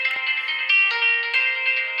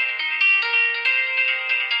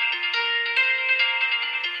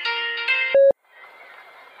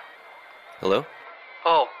Hello?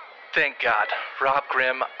 Oh, thank God. Rob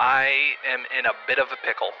Grimm, I am in a bit of a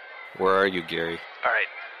pickle. Where are you, Gary? All right.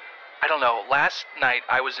 I don't know. Last night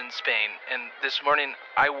I was in Spain, and this morning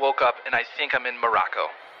I woke up and I think I'm in Morocco.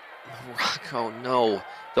 Morocco, no.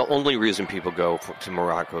 The only reason people go to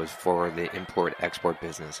Morocco is for the import-export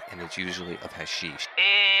business, and it's usually of hashish.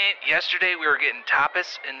 And yesterday we were getting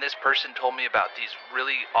tapas, and this person told me about these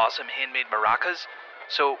really awesome handmade maracas.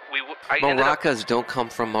 So Maracas don't come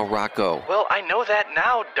from Morocco. Well, I know that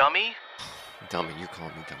now, dummy. Dummy, you're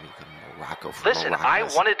calling me dummy. You go to Morocco for Listen, maracas. I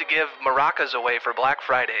wanted to give maracas away for Black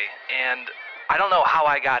Friday, and I don't know how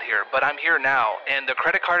I got here, but I'm here now, and the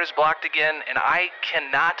credit card is blocked again, and I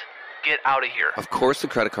cannot get out of here. Of course the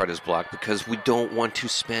credit card is blocked because we don't want to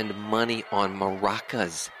spend money on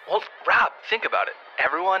maracas. Well, Rob, think about it.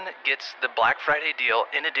 Everyone gets the Black Friday deal.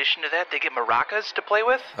 In addition to that, they get maracas to play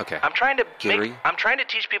with. Okay. I'm trying to Gary? I'm trying to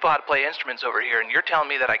teach people how to play instruments over here, and you're telling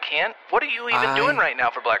me that I can't? What are you even doing right now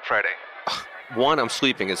for Black Friday? One, I'm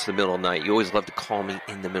sleeping. It's the middle of the night. You always love to call me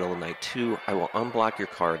in the middle of the night. Two, I will unblock your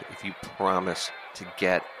card if you promise to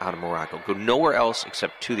get out of Morocco. Go nowhere else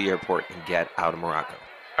except to the airport and get out of Morocco.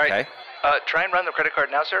 All right. Okay? Try and run the credit card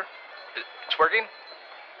now, sir. It's working?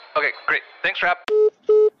 Okay, great. Thanks, Rob.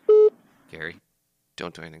 Gary,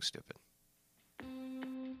 don't do anything stupid.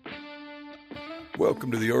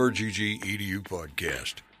 Welcome to the RGG EDU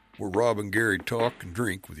podcast, where Rob and Gary talk and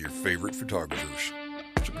drink with your favorite photographers.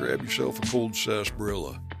 So grab yourself a cold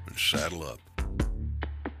sarsaparilla and saddle up.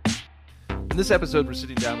 In this episode, we're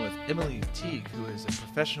sitting down with Emily Teague, who is a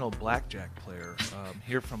professional blackjack player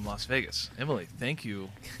here from Las Vegas. Emily, thank you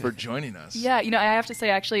for joining us. Yeah, I have to say,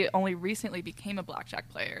 I actually only recently became a blackjack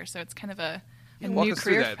player, so it's kind of a new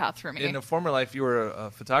career path for me. In a former life, you were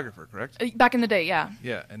a photographer, correct? Back in the day, yeah.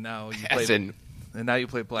 Yeah, and now you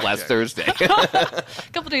play blackjack. Last Thursday. A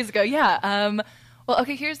couple days ago, yeah. Well,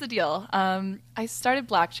 okay, here's the deal. I started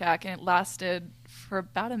blackjack, and it lasted for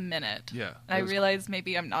about a minute. Yeah. And I realized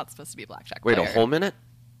maybe I'm not supposed to be a blackjack player. Wait, a whole minute?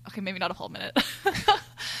 Okay, maybe not a whole minute.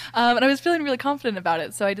 And I was feeling really confident about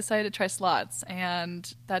it, so I decided to try slots,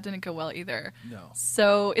 and that didn't go well either. No.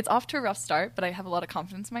 So it's off to a rough start, but I have a lot of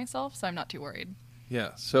confidence in myself, so I'm not too worried.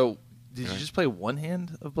 Yeah, so did you just play one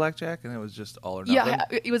hand of blackjack, and it was just all or nothing?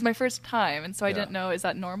 Yeah, it was my first time, and so I didn't know, is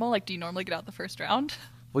that normal? Like, do you normally get out the first round?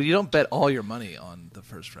 Well, you don't bet all your money on the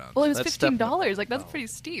first round. Well, it was $15. Like, that's pretty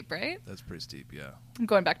steep, right? That's pretty steep, yeah. I'm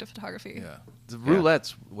going back to photography. Yeah. The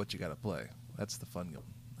roulette's what you got to play. That's the fun one.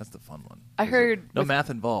 That's the fun one. I heard... No math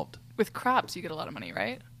involved. With craps, you get a lot of money,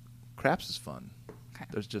 right? Craps is fun. Okay.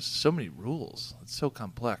 There's just so many rules. It's so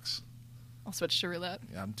complex. I'll switch to roulette.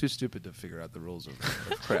 Yeah, I'm too stupid to figure out the rules of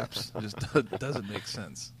craps. It just doesn't make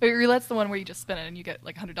sense. Wait, roulette's the one where you just spin it and you get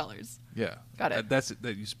like $100. Yeah. Got it. That's it.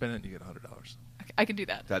 That you spin it and you get $100. Okay, I can do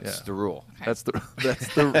that. That's the rule. Okay. That's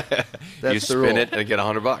the You spin it and get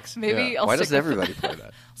 $100. Maybe I'll Why stick doesn't everybody play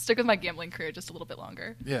that? stick with my gambling career just a little bit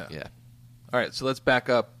longer. Yeah. Yeah. All right, so let's back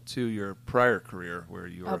up to your prior career where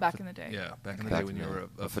you were... back in the day. Yeah, back in the day when you were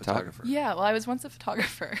a photographer. Yeah, well, I was once a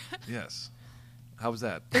photographer. Yes. How was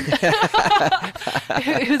that?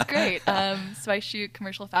 It was great. So I shoot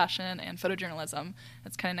commercial fashion and photojournalism.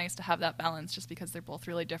 It's kind of nice to have that balance just because they're both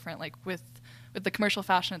really different. Like with the commercial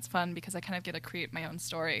fashion, it's fun because I kind of get to create my own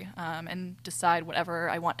story and decide whatever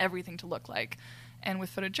I want everything to look like. And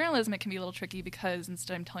with photojournalism, it can be a little tricky because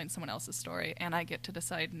instead I'm telling someone else's story and I get to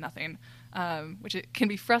decide nothing, which it can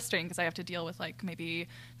be frustrating because I have to deal with like maybe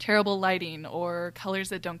terrible lighting or colors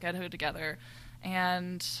that don't get together.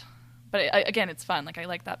 But again, it's fun. Like I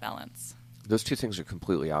like that balance. Those two things are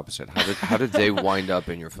completely opposite. How did they wind up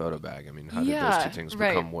in your photo bag? I mean, how did those two things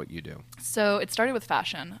become what you do? So it started with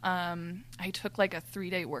fashion. I took like a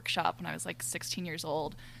 3-day workshop when I was like 16 years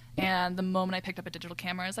old. And the moment I picked up a digital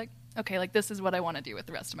camera, I was like, okay, like this is what I want to do with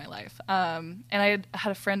the rest of my life. And I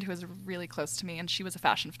had a friend who was really close to me, and she was a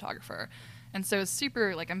fashion photographer. And so it was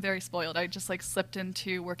super, like, I'm very spoiled. I just, like, slipped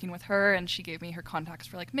into working with her, and she gave me her contacts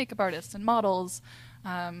for, like, makeup artists and models.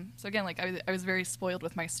 So, again, like, I was very spoiled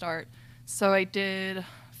with my start. So I did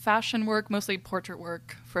fashion work, mostly portrait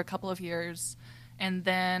work, for a couple of years. And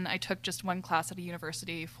then I took just one class at a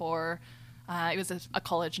university for... it was a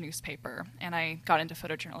college newspaper, and I got into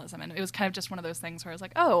photojournalism. And it was kind of just one of those things where I was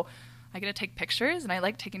like, oh, I get to take pictures, and I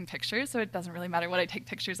like taking pictures, so it doesn't really matter what I take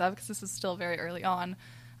pictures of because this is still very early on.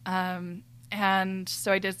 And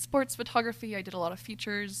so I did sports photography. I did a lot of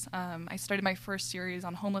features. I started my first series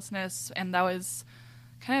on homelessness, and that was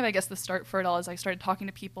kind of, I guess, the start for it all as I started talking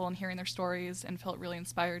to people and hearing their stories and felt really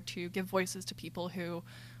inspired to give voices to people who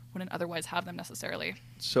wouldn't otherwise have them necessarily.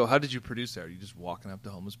 So how did you produce that? Are you just walking up to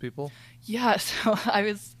homeless people? Yeah, so I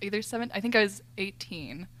was either I think I was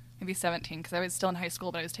 18, maybe 17, because I was still in high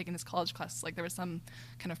school, but I was taking this college class. Like there was some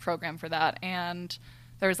kind of program for that, and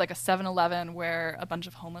there was like a 7-Eleven where a bunch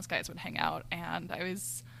of homeless guys would hang out, and I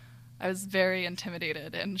was very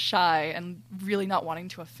intimidated and shy and really not wanting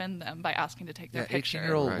to offend them by asking to take their picture.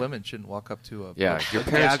 18-year-old women shouldn't walk up to a Your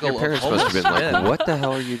parents must have been like, what the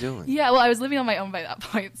hell are you doing? Yeah, well, I was living on my own by that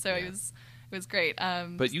point, so it was great.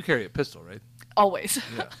 But you carry a pistol, right? Always.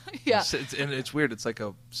 Yeah. Yeah. And it's weird. It's like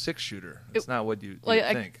a 6-shooter. It's not what you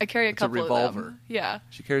think. I carry a couple It's a revolver. of them. Yeah.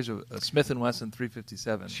 She carries a Smith & Wesson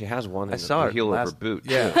 357. She has one in I saw the heel it of her boot.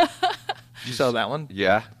 Yeah. Did you saw that one?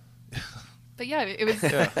 Yeah. But yeah, it was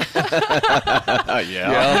Yeah.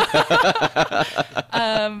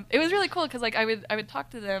 it was really cool because like I would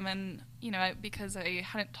talk to them, and because I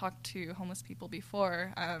hadn't talked to homeless people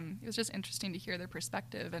before, it was just interesting to hear their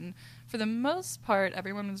perspective. And for the most part,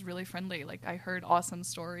 everyone was really friendly. Like I heard awesome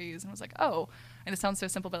stories and was like, oh, and it sounds so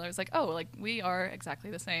simple, but I was like, oh, like we are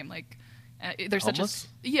exactly the same. Like there's homeless? such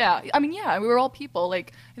a yeah, we were all people.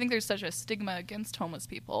 Like I think there's such a stigma against homeless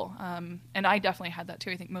people, and I definitely had that too.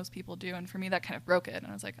 I think most people do, and for me that kind of broke it. And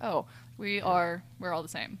I was like, oh, we're all the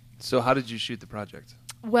same. So how did you shoot the project?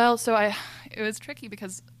 Well, it was tricky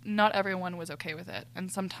because not everyone was okay with it,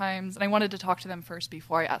 and I wanted to talk to them first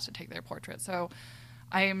before I asked to take their portrait. So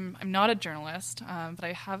I'm not a journalist, but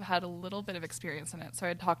I have had a little bit of experience in it. So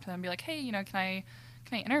I'd talk to them and be like, hey,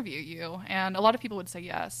 can I interview you? And a lot of people would say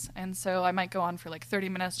yes. And so I might go on for like 30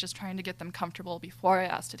 minutes just trying to get them comfortable before I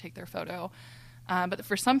asked to take their photo. But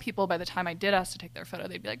for some people, by the time I did ask to take their photo,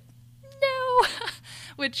 they'd be like, no,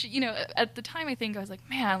 which, at the time I think I was like,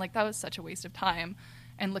 man, like that was such a waste of time.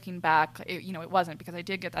 And looking back, it wasn't, because I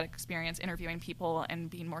did get that experience interviewing people and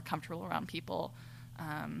being more comfortable around people.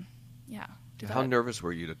 How nervous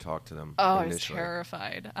were you to talk to them? Oh, initially? I was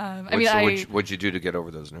terrified. What'd you do to get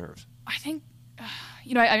over those nerves? I think,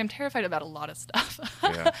 I'm terrified about a lot of stuff.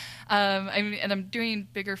 Yeah. And I'm doing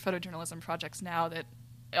bigger photojournalism projects now that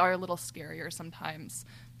are a little scarier sometimes.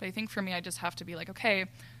 But I think for me, I just have to be like, okay,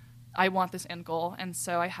 I want this end goal, and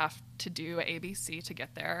so I have to do ABC to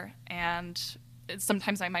get there. And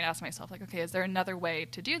sometimes I might ask myself, like, okay, is there another way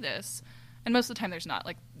to do this? And most of the time there's not.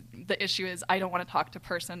 Like, the issue is I don't want to talk to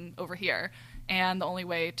person over here, and the only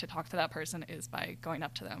way to talk to that person is by going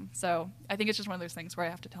up to them. So I think it's just one of those things where I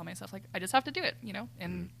have to tell myself, like, I just have to do it,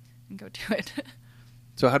 and go do it.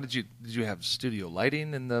 So how did you have studio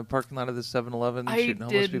lighting in the parking lot of the 7-Eleven? I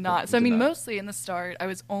did not. So mostly in the start, I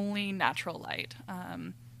was only natural light.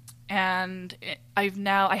 And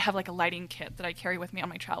I have like a lighting kit that I carry with me on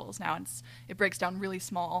my travels now. And it breaks down really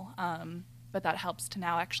small, but that helps to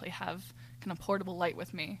now actually have kind of portable light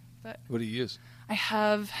with me. But what do you use?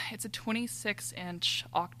 It's a 26-inch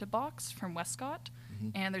Octabox from Westcott,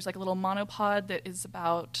 and there's like a little monopod that is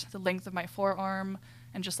about the length of my forearm,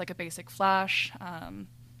 and just like a basic flash. And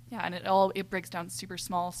it breaks down super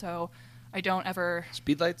small, so I don't ever...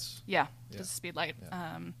 Speed lights? Yeah. Just a speed light.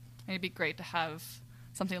 Yeah. And it'd be great to have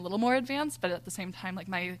something a little more advanced, but at the same time, like,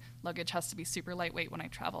 my luggage has to be super lightweight when I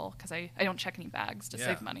travel, because I don't check any bags to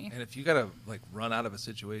save money. And if you got to, like, run out of a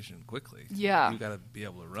situation quickly, you got to be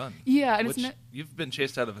able to run. Yeah. And you've been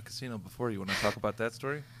chased out of a casino before. You want to talk about that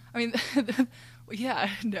story? I mean,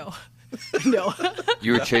 no. No.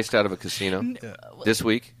 You were chased out of a casino this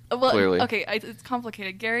week? Well, clearly. Okay, it's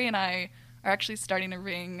complicated. Gary and I are actually starting a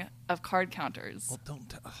ring of card counters. Well, don't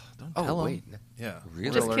tell them. Wait. Yeah. Really?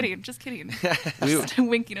 Just kidding. Just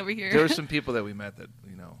winking over here. There were some people that we met that,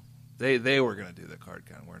 they were going to do the card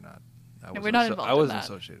count. We're not. We're not involved I wasn't in that.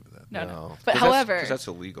 associated with that. No. But however... Because that's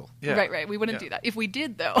illegal. Yeah. Right. We wouldn't do that. If we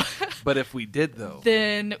did, though... But if we did, though...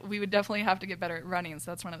 Then we would definitely have to get better at running,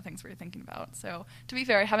 so that's one of the things we were thinking about. So, to be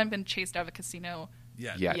fair, I haven't been chased out of a casino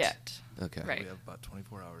yet. Okay. Right. We have about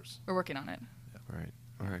 24 hours. We're working on it. Yeah.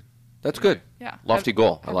 All right. That's good. Yeah. Lofty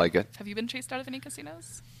goal. I like it. Have you been chased out of any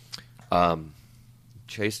casinos?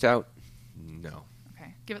 Chased out? No.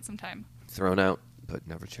 Okay. Give it some time. Thrown out, but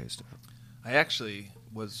never chased out. I actually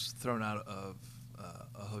was thrown out of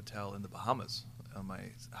a hotel in the Bahamas on my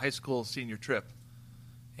high school senior trip,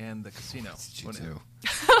 and the casino. What did you do?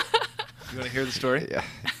 You want to hear the story? Yeah.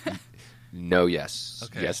 No, yes.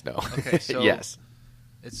 Okay. Yes, no. Okay, so yes.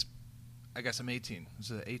 I guess I'm 18.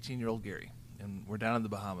 This is an 18-year-old Gary, and we're down in the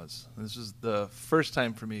Bahamas. And this was the first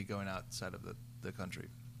time for me going outside of the country.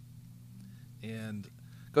 And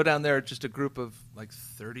go down there, just a group of like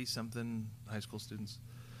 30-something high school students.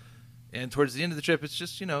 And towards the end of the trip, it's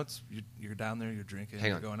just, you're down there, you're drinking, Hang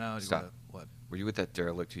you're on. going out. Stop. What? Were you with that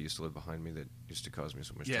derelict who used to live behind me that used to cause me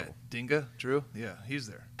so much trouble? Dinga, Drew? Yeah, he's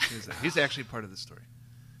there. He's actually part of the story.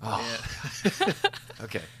 Oh.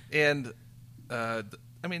 Okay. And,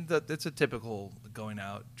 it's a typical going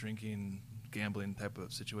out, drinking, gambling type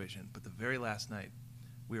of situation. But the very last night,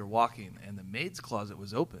 we were walking, and the maid's closet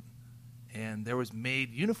was open, and there was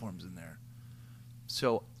maid uniforms in there.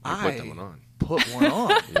 So I put one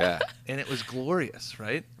on. Yeah. And it was glorious,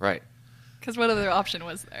 right? Right. Because what other option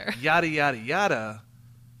was there? Yada, yada, yada.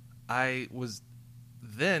 I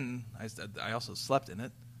also slept in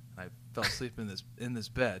it. I fell asleep in this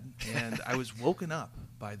bed, and I was woken up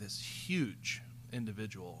by this huge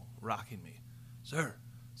individual rocking me. Sir,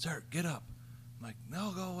 get up. I'm like,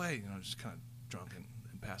 no, go away. Just kind of drunk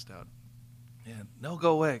and passed out. And no,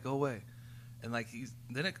 go away. And like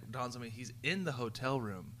then it dawns on me, he's in the hotel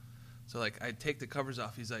room. So like I take the covers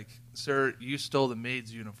off. He's like, sir, you stole the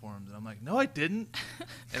maid's uniforms. And I'm like, no, I didn't.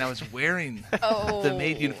 And I was wearing the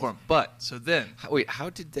maid uniform. But so then, how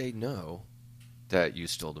did they know that you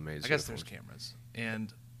stole the maid's uniform? I guess there's cameras,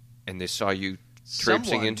 and they saw you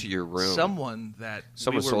traipsing into your room. Someone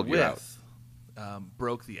we were sold you out.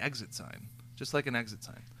 Broke the exit sign, just like an exit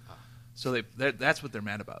sign. So that's what they're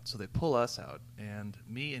mad about. So they pull us out, and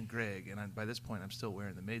me and Greg, and by this point I'm still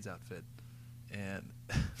wearing the maid's outfit, and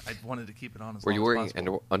I wanted to keep it on as Were long you as wearing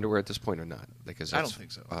possible. Underwear at this point or not? I don't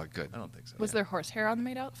think so. Oh, good. I don't think so. Was there horsehair on the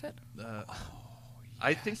maid outfit?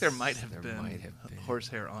 I think there might have been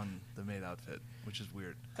horsehair on the maid outfit, which is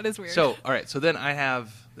weird. That is weird. So, all right. So then I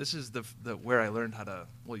have, this is the where I learned how to,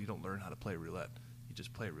 well, you don't learn how to play roulette. You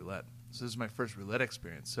just play roulette. So this is my first roulette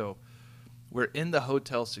experience. So we're in the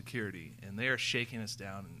hotel security, and they are shaking us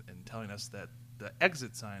down and telling us that the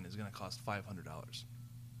exit sign is going to cost $500.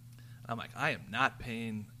 I'm like, I am not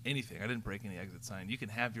paying anything. I didn't break any exit sign. You can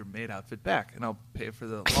have your maid outfit back, and I'll pay for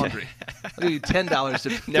the laundry. I'll give you $10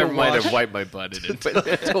 to Never mind, I've wiped my butt in it.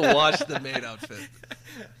 to wash the maid outfit.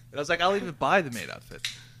 And I was like, I'll even buy the maid outfit.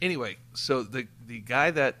 Anyway, so the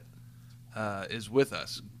guy that is with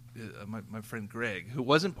us, my friend Greg, who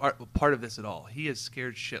wasn't part of this at all, he is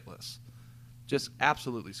scared shitless. Just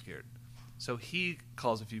absolutely scared. So he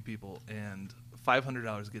calls a few people, and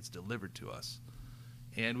 $500 gets delivered to us.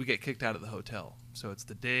 And we get kicked out of the hotel. So it's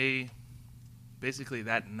the day, basically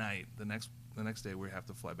that night, the next day we have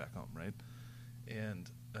to fly back home, right? And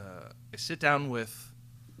I sit down with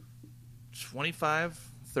 $25,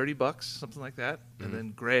 $30, something like that. Mm-hmm. And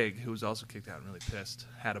then Greg, who was also kicked out and really pissed,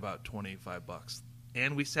 had about $25.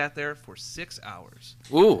 And we sat there for 6 hours.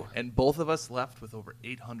 Ooh. And both of us left with over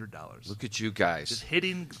 $800. Look at you guys. Just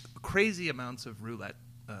hitting crazy amounts of roulette.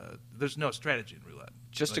 There's no strategy in roulette.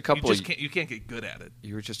 Just like, a couple. You can't get good at it.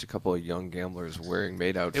 You were just a couple of young gamblers wearing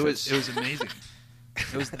maid outfits. It was amazing.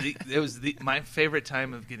 It was my favorite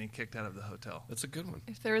time of getting kicked out of the hotel. That's a good one.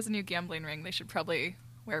 If there was a new gambling ring, they should probably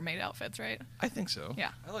wear maid outfits, right? I think so.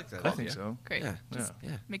 Yeah. I like that. I think so. Great. Yeah. Just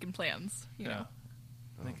making plans. You know.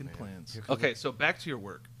 Making man. plans. Okay, so back to your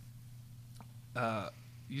work.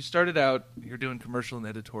 You started out. You're doing commercial and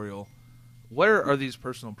editorial. Where are these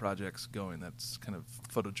personal projects going? That's kind of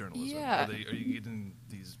photojournalism. Yeah. Are you getting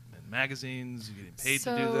these in magazines? Are you getting paid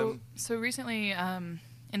to do them? So recently,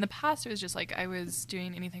 in the past, it was just like I was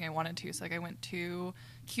doing anything I wanted to. So like I went to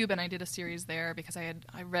Cuba and I did a series there because I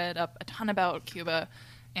read up a ton about Cuba,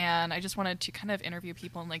 and I just wanted to kind of interview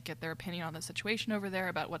people and like get their opinion on the situation over there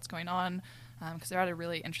about what's going on, because they're at a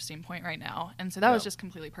really interesting point right now. And so that was just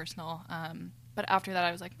completely personal. But after that,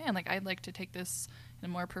 I was like, man, like I'd like to take this in a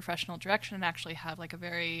more professional direction and actually have like a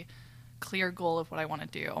very clear goal of what I want to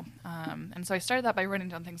do. And so I started that by writing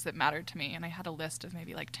down things that mattered to me. And I had a list of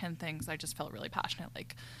maybe like 10 things I just felt really passionate,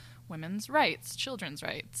 like women's rights, children's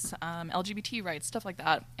rights, LGBT rights, stuff like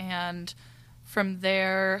that. And from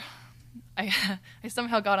there, I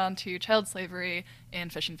somehow got onto child slavery in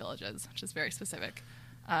fishing villages, which is very specific.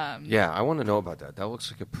 I want to know about that. That looks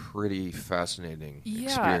like a pretty fascinating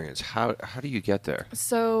experience. How do you get there?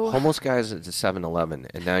 So homeless guys at the 7-Eleven,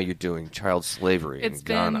 and now you're doing child slavery in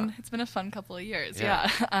Ghana. It's been a fun couple of years. Yeah.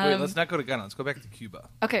 Wait, let's not go to Ghana. Let's go back to Cuba.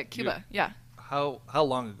 Okay, Cuba. Yeah. How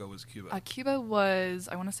long ago was Cuba? Cuba was,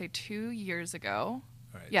 I want to say, 2 years ago.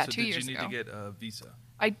 All right. Yeah, so 2 years ago. Did you need to get a visa?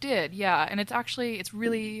 I did, yeah, and it's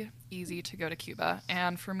really easy to go to Cuba.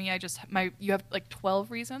 And for me, you have like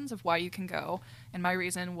 12 reasons of why you can go, and my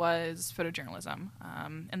reason was photojournalism.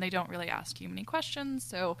 And they don't really ask you many questions,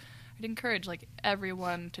 so I'd encourage like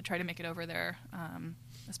everyone to try to make it over there,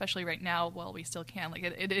 especially right now while we still can. Like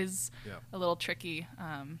it is a little tricky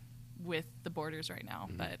with the borders right now,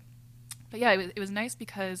 but yeah, it was nice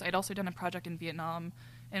because I'd also done a project in Vietnam.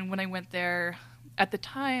 And when I went there, at the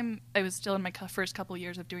time, I was still in my first couple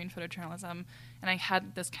years of doing photojournalism, and I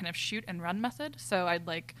had this kind of shoot and run method. So I'd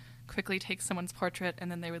like quickly take someone's portrait, and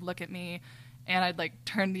then they would look at me, and I'd like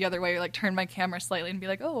turn the other way, like turn my camera slightly and be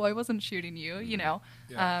like, oh, I wasn't shooting you, you know,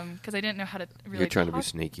 because I didn't know how to really. You're trying to be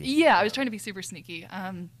sneaky. Yeah, I was trying to be super sneaky,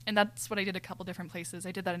 and that's what I did a couple different places.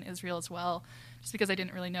 I did that in Israel as well, just because I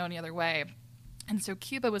didn't really know any other way. And so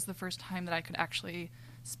Cuba was the first time that I could actually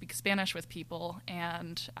speak Spanish with people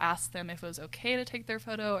and ask them if it was okay to take their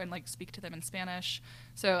photo and like speak to them in Spanish.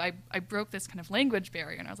 So I broke this kind of language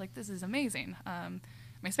barrier, and I was like, this is amazing.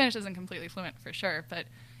 My Spanish isn't completely fluent for sure, but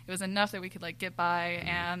it was enough that we could like get by,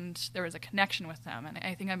 and there was a connection with them. And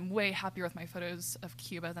I think I'm way happier with my photos of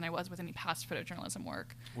Cuba than I was with any past photojournalism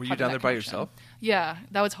work. Were you down there by yourself? Yeah,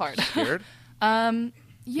 that was hard. Scared?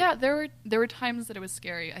 Yeah, there were times that it was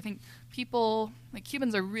scary. I think people, like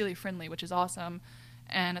Cubans are really friendly, which is awesome.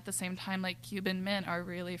 And at the same time, like Cuban men are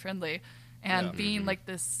really friendly. And being like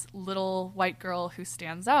this little white girl who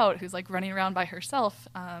stands out, who's like running around by herself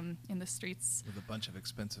in the streets. With a bunch of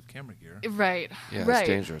expensive camera gear. Right. Yeah, right. it's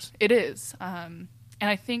dangerous. It is. And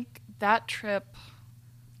I think that trip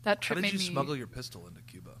How made did you me smuggle your pistol into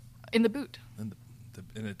Cuba? in the boot. And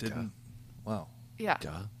it didn't. Wow. Yeah.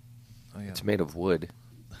 Duh. Oh, yeah. It's made of wood.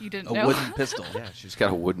 You didn't A know. wooden pistol. Yeah, she's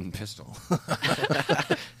got a wooden pistol.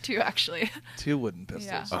 Two, actually. 2 wooden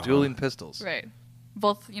pistols. Yeah. Dueling pistols. Right.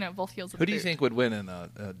 Both heels of Who the do you boot. think would win in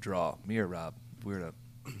a draw? Me or Rob? If we were to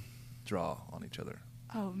draw on each other.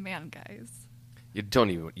 Oh, man, guys. You don't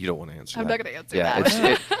want to answer I'm that. not going to answer Yeah,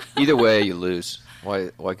 that. either way, you lose. Why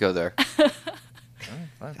go there? All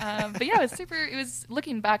right, fine. But yeah, it was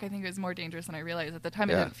looking back, I think it was more dangerous than I realized. At the time,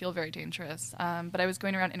 it Yeah. didn't feel very dangerous. But I was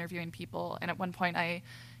going around interviewing people, and at one point I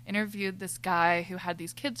interviewed this guy who had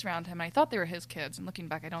these kids around him, and I thought they were his kids, and looking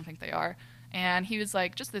back, I don't think they are. And he was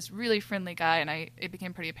like just this really friendly guy, and it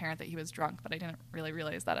became pretty apparent that he was drunk, but I didn't really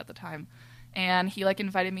realize that at the time. And he like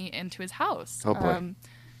invited me into his house. Oh, boy.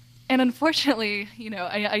 And unfortunately,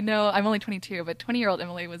 I know I'm only 22, but 20-year-old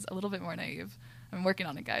Emily was a little bit more naive. I'm working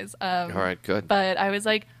on it, guys. All right, good. But I was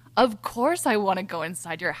like, of course I want to go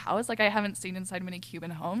inside your house. Like, I haven't seen inside many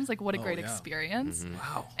Cuban homes. Like, what a great yeah. experience.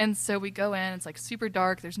 Wow. And so we go in. It's, like, super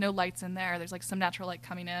dark. There's no lights in there. There's, like, some natural light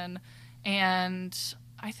coming in. And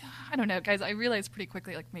I don't know, guys. I realized pretty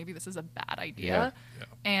quickly, like, maybe this is a bad idea. Yeah.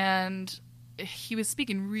 And he was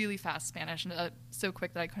speaking really fast Spanish, and so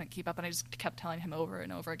quick that I couldn't keep up. And I just kept telling him over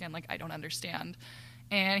and over again, like, I don't understand.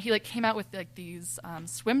 And he, like, came out with, like, these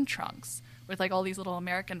swim trunks with, like, all these little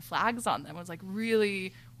American flags on them. I was, like,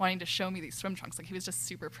 really wanting to show me these swim trunks. Like, he was just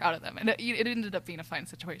super proud of them. And it ended up being a fine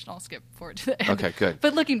situation. I'll skip forward to the end. Okay, good.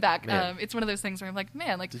 But looking back, Man. it's one of those things where I'm like,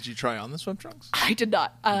 man, like... Did you try on the swim trunks? I did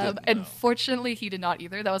not. didn't, And no. fortunately, he did not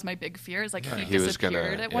either. That was my big fear. Is like, Yeah. he He was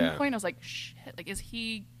disappeared gonna- at one yeah. point. I was like, shit, like, is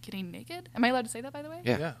he getting naked? Am I allowed to say that, by the way?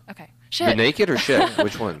 Yeah. Okay. You're Shit. naked or shit?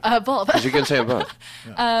 Which one? Both. Because you can say them both.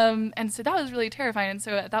 And so that was really terrifying. And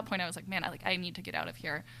so at that point, I was like, man, I need to get out of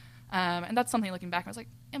here. And that's something looking back, I was like,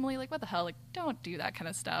 Emily, like, what the hell? Like, don't do that kind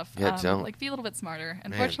of stuff. Yeah, don't. Like, be a little bit smarter.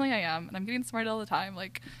 Unfortunately, I am. And I'm getting smart all the time.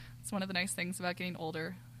 Like, it's one of the nice things about getting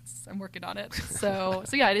older. I'm working on it. So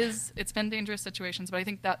yeah, it's been dangerous situations. But I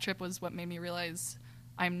think that trip was what made me realize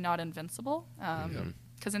I'm not invincible.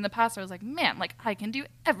 Because in the past, I was like, man, like, I can do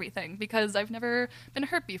everything because I've never been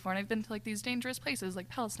hurt before. And I've been to, like, these dangerous places like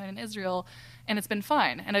Palestine and Israel, and it's been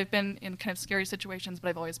fine. And I've been in kind of scary situations, but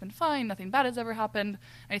I've always been fine. Nothing bad has ever happened.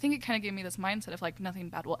 And I think it kind of gave me this mindset of, like, nothing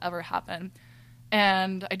bad will ever happen.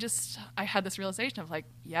 And I had this realization of, like,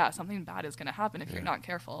 yeah, something bad is going to happen if you're not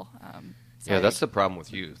careful. So Yeah, that's the problem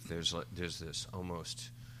with youth. There's this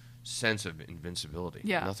almost sense of invincibility.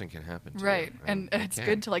 Yeah. Nothing can happen to right. you. And it it's can.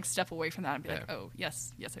 good to, like, step away from that and be like, Yeah. oh,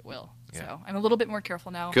 yes, it will. Yeah. So I'm a little bit more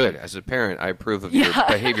careful now. Good. As a parent, I approve of your Yeah.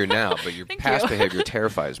 behavior now, but your Thank past you. behavior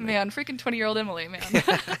terrifies me. Man, freaking 20-year-old Emily, man.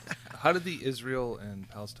 How did the Israel and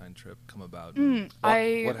Palestine trip come about?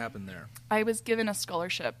 What happened there? I was given a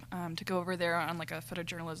scholarship to go over there on, like, a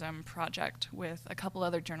photojournalism project with a couple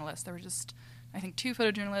other journalists. There were just, I think, 2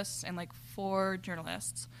 photojournalists and, like, 4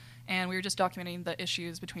 journalists. And we were just documenting the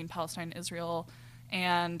issues between Palestine and Israel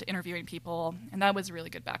and interviewing people. And that was a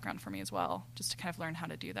really good background for me as well, just to kind of learn how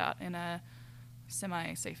to do that in a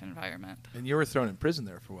semi-safe environment. And you were thrown in prison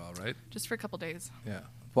there for a while, right? Just for a couple days. Yeah.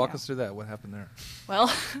 Walk Yeah. us through that. What happened there?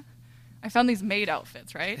 Well, I found these maid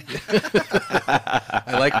outfits, right?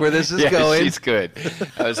 I like where this is Yeah, going. she's good.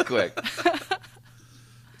 That was quick.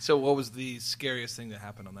 So what was the scariest thing that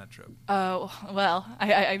happened on that trip? Oh, well,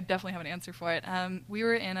 I definitely have an answer for it. We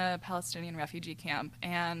were in a Palestinian refugee camp,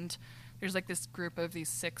 and there's, like, this group of these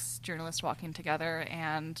 6 journalists walking together,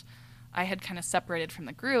 and I had kind of separated from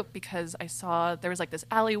the group because I saw there was, like, this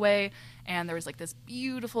alleyway, and there was, like, this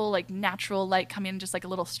beautiful, like, natural light coming in, just, like, a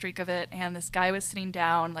little streak of it, and this guy was sitting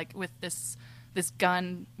down, like, with this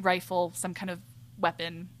gun, rifle, some kind of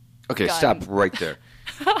weapon Okay, gun. stop right there.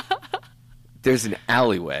 There's an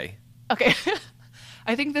alleyway Okay.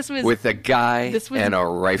 I think this was with a guy and a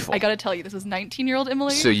rifle. I gotta tell you, this was 19-year-old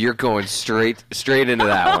Emily. So you're going straight into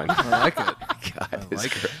that one. I like it. God, I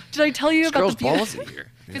like it. Did I tell you This about girl's the beautiful? ballsy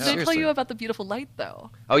here. Did I tell you about the beautiful light though?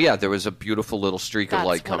 Oh yeah, there was a beautiful little streak of That's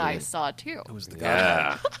light what coming I in. saw too. It was the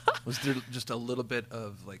Yeah. Was there just a little bit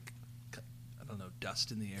of like, I don't know,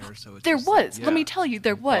 dust in the air? So it's There just was. Like, Let me tell you,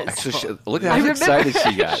 there was. Actually, look I at how remember. excited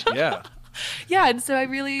she got. Yeah. Yeah, and so I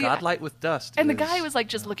really. Godlight with dust. And the is- guy was like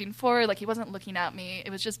just looking forward, like he wasn't looking at me. It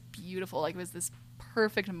was just beautiful. Like it was this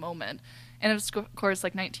perfect moment. And of course,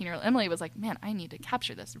 like 19-year-old Emily was like, man, I need to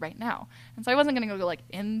capture this right now. And so I wasn't going to go like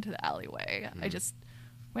into the alleyway. I just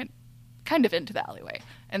went kind of into the alleyway.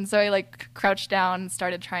 And so I like crouched down and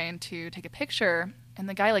started trying to take a picture. And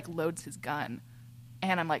the guy like loads his gun.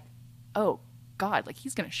 And I'm like, oh, God, like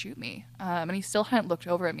he's going to shoot me. And he still hadn't looked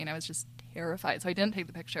over at me. And I was just terrified. So I didn't take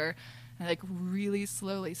the picture. And I like really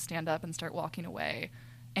slowly stand up and start walking away.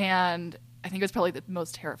 And I think it was probably the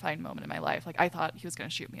most terrifying moment in my life. Like I thought he was going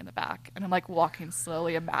to shoot me in the back. And I'm like walking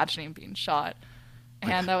slowly, imagining being shot.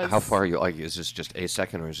 And that was How far are you? Like, is this just a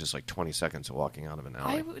second, or is this like 20 seconds of walking out of an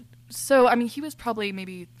alley? I mean, he was probably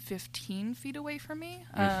maybe 15 feet away from me.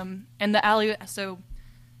 And the alley, so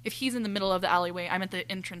if he's in the middle of the alleyway, I'm at the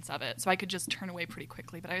entrance of it. So I could just turn away pretty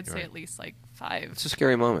quickly. But I would say Right. at least like 5 It's a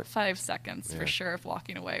scary moment. seconds Yeah. for sure of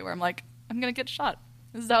walking away where I'm like, I'm going to get shot.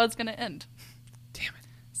 This is how it's going to end. Damn it.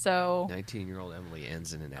 So 19-year-old Emily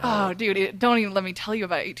ends in an alley. oh, dude, don't even let me tell you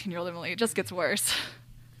about 18-year-old Emily. It just gets worse.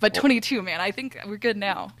 But 22, man, I think we're good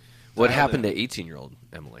now. What happened to 18-year-old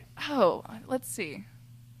Emily? Oh, let's see.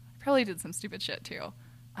 I probably did some stupid shit, too.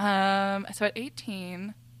 So at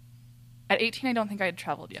 18, I don't think I had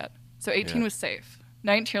traveled yet. So 18 Yeah. was safe.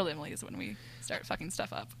 19-year-old Emily is when we start fucking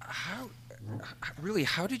stuff up. How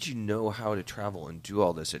did you know how to travel and do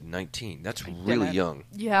all this at 19? That's really didn't. young.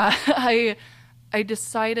 Yeah, I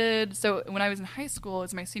decided, so when I was in high school, it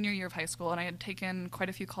was my senior year of high school, and I had taken quite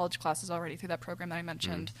a few college classes already through that program that I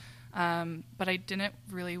mentioned. But I didn't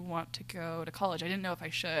really want to go to college. I didn't know if I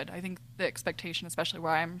should. I think the expectation, especially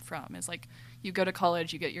where I'm from, is like you go to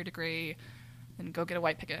college, you get your degree, and go get a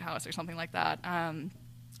white picket house or something like that.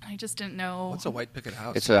 I just didn't know. What's a white picket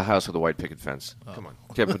house? It's a house with a white picket fence. Come on,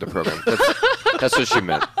 get with the program. That's what she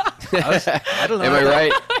meant. I don't know. Am I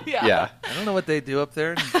right? Yeah. I don't know what they do up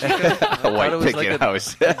there. A A white picket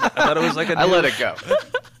house. I thought it was like a I new- let it go.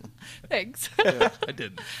 Thanks. Yeah, I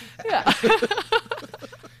didn't. Yeah.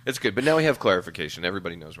 It's good, but now we have clarification.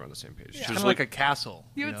 Everybody knows we're on the same page. It's kind of like a castle.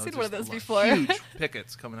 You had know, seen just one of those like before. Huge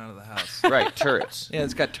pickets coming out of the house. Right, turrets. Yeah,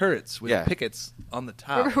 it's got turrets with Yeah. pickets on the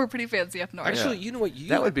top. We're pretty fancy up north. Actually, you know what?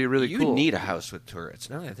 That would be really you cool. need a house with turrets.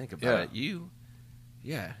 Now that I think about it,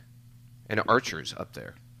 yeah, and archers up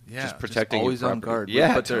there. Yeah, just protecting your always on property. guard.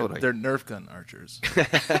 Yeah, but totally. they're Nerf gun archers.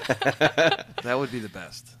 That would be the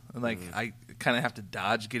best. And like I kind of have to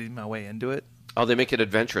dodge getting my way into it. Oh, they make it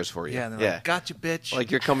adventurous for you. Yeah, and they're like, "Gotcha, bitch!" Like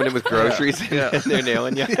you're coming in with groceries and they're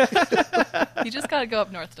nailing you. You just got to go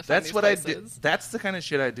up north to find That's these what I do. places. That's the kind of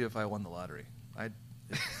shit I'd do if I won the lottery.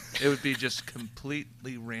 It would be just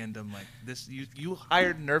completely random. Like this, you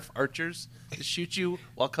hired Nerf archers to shoot you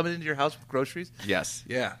while coming into your house with groceries. Yes.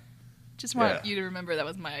 Yeah, Just want Yeah. you to remember that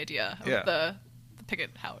was my idea of Yeah. the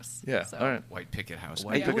picket house. yeah. So. All right. White picket house.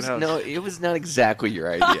 White It picket was- house. No, it was not exactly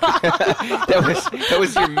your idea. that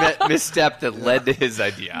was your misstep that led to his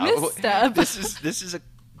idea. Misstep. This is a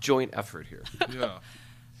joint effort here. Yeah.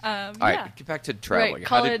 All right, Yeah. get back to traveling. Right,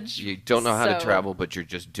 How did- college, you don't know how to so- travel, but you're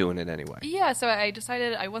just doing it anyway. Yeah, so I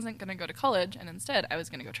decided I wasn't going to go to college, and instead I was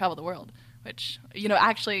going to go travel the world, which,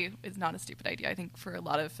 actually is not a stupid idea. I think for a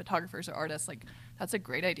lot of photographers or artists, like, that's a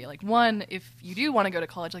great idea. Like, one, if you do want to go to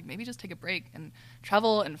college, like, maybe just take a break and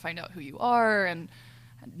travel and find out who you are and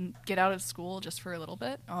get out of school just for a little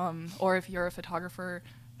bit. Or if you're a photographer,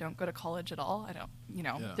 don't go to college at all.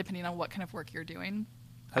 Yeah. Depending on what kind of work you're doing.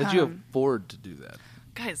 How did you afford to do that?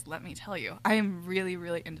 Guys, let me tell you, I am really,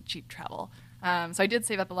 really into cheap travel. So I did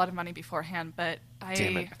save up a lot of money beforehand, but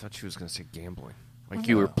Damn it! I thought she was going to say gambling. Like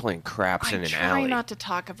you were playing craps in an try alley. not to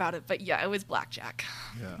talk about it, but yeah, it was blackjack.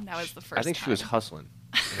 Yeah. That was the first I think she was time. hustling.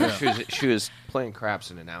 She was playing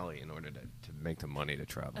craps in an alley in order to make the money to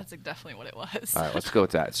travel. That's definitely what it was. All right, let's go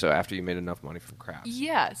with that. So after you made enough money from craps.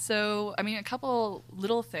 Yeah, so, a couple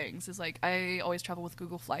little things is, like, I always travel with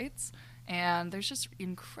Google Flights, and there's just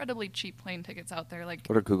incredibly cheap plane tickets out there. Like,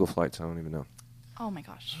 What are Google Flights? I don't even know. oh my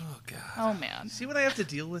gosh. Oh God. Oh, man. See what I have to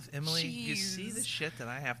deal with, Emily? You see Jeez. the shit that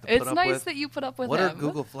I have to It's put up nice with? that you put up with What them. are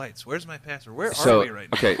Google Flights? Where's my password? Where are So we right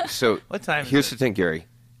now? okay, so What time is here's it? the thing, Gary.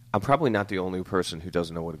 I'm probably not the only person who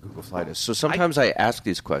doesn't know what a Google Flight is. So sometimes I ask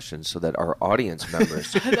these questions so that our audience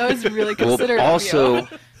members That was really will considerate of also you.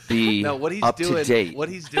 be No, what he's up doing, to date. What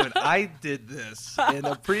he's doing, I did this in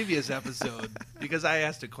a previous episode because I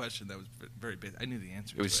asked a question that was very basic. I knew the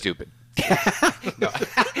answer. It was to stupid. No,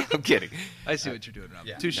 I'm kidding. I see what you're doing, Rob.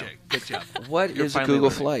 Yeah, Touche. no. Good job. What You're is a finally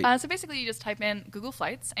Google learning. Flight? So basically, you just type in Google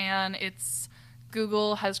Flights, and it's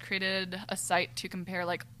Google has created a site to compare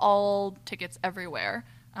like all tickets everywhere,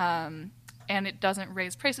 and it doesn't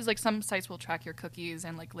raise prices. Like some sites will track your cookies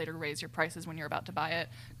and like later raise your prices when you're about to buy it.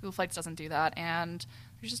 Google Flights doesn't do that, and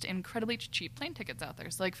there's just incredibly cheap plane tickets out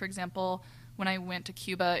there. So like for example, when I went to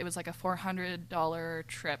Cuba, it was like a $400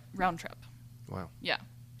 trip round trip. Wow. Yeah,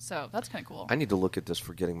 so that's kind of cool. I need to look at this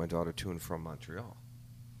for getting my daughter to and from Montreal.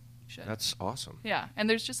 You should. That's awesome. Yeah, and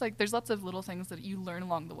there's just like there's lots of little things that you learn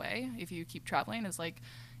along the way if you keep traveling. Is like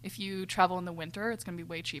if you travel in the winter, it's going to be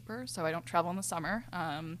way cheaper. So I don't travel in the summer.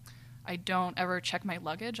 I don't ever check my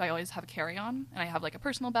luggage. I always have a carry-on, and I have like a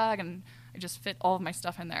personal bag, and I just fit all of my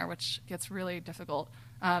stuff in there, which gets really difficult.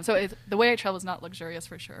 So the way I travel is not luxurious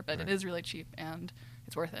for sure, but Right. it is really cheap, and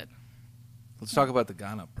it's worth it. Let's talk about the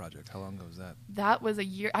Ghana project. How long ago was that? That was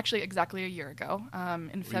exactly a year ago.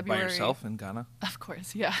 In Were February. you by yourself in Ghana? Of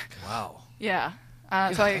course, yeah, Wow. yeah.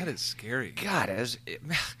 God, So that is scary. God, as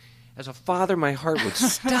a father, my heart would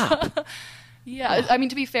stop. Yeah, I mean,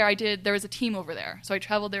 to be fair, there was a team over there. So I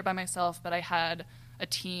traveled there by myself, but I had a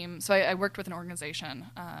team. So I worked with an organization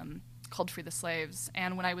called Free the Slaves.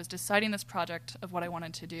 And when I was deciding this project of what I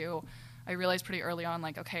wanted to do, I realized pretty early on,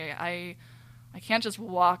 like, okay, I can't just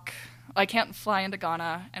I can't fly into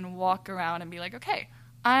Ghana and walk around and be like, okay,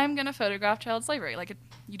 I'm going to photograph child slavery. Like,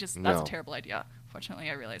 that's No. a terrible idea. Fortunately,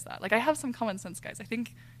 I realized that. Like, I have some common sense, guys. I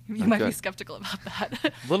think you might be Okay. skeptical about that.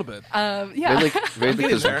 A little bit. Yeah. Mainly I'm getting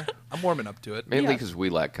because there. I'm warming up to it. Yeah. we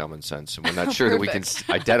lack common sense, and we're not sure that we can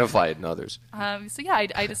identify it in others. So yeah,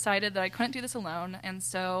 I decided that I couldn't do this alone, and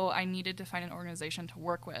so I needed to find an organization to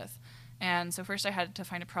work with. And so first I had to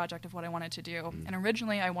find a project of what I wanted to do. And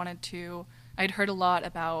originally I'd heard a lot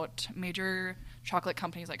about major chocolate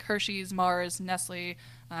companies like Hershey's, Mars, Nestle,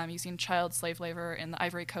 using child slave labor in the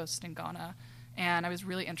Ivory Coast in Ghana. And I was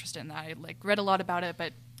really interested in that. I read a lot about it,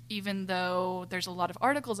 but even though there's a lot of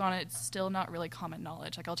articles on it, it's still not really common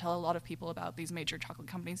knowledge. Like, I'll tell a lot of people about these major chocolate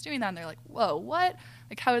companies doing that, and they're like, whoa, what?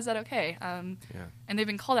 Like, how is that okay? And they've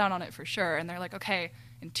been called out on it for sure. And they're like, okay,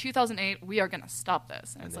 in 2008, we are going to stop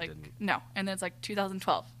this. And it's they like, didn't. no. And then it's like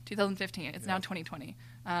 2012, 2015. It's now 2020.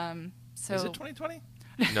 So Is it 2020?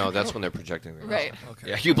 No, that's when they're projecting the Right. Okay.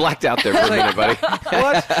 Yeah, you blacked out there for a minute, buddy.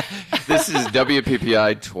 What? This is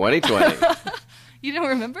WPPI 2020. You don't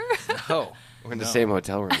remember? Oh. We're in the same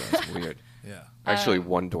hotel room. That's weird. Yeah. Actually,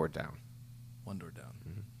 one door down. One door down.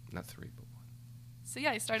 Not three, but one. So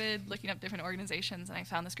yeah, I started looking up different organizations, and I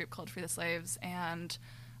found this group called Free the Slaves, and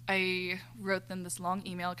I wrote them this long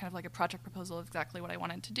email, kind of like a project proposal of exactly what I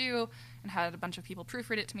wanted to do, and had a bunch of people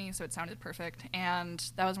proofread it to me, so it sounded perfect.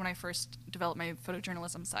 And that was when I first developed my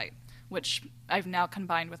photojournalism site, which I've now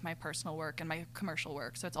combined with my personal work and my commercial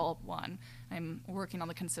work, so it's all one. I'm working on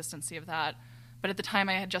the consistency of that. But at the time,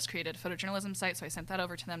 I had just created a photojournalism site, so I sent that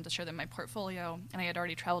over to them to show them my portfolio, and I had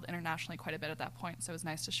already traveled internationally quite a bit at that point, so it was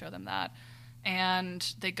nice to show them that. And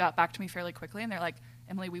they got back to me fairly quickly, and they're like,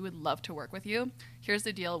 Emily, we would love to work with you. Here's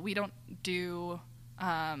the deal. We don't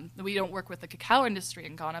work with the cacao industry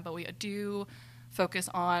in Ghana, but we do focus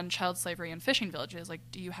on child slavery and fishing villages. Like,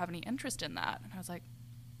 do you have any interest in that? And I was like,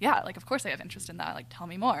 yeah, like, of course I have interest in that. Like, tell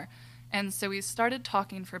me more. And so we started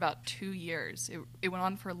talking for about 2 years. It went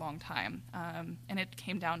on for a long time. And it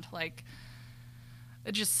came down to, like,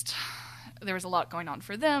 there was a lot going on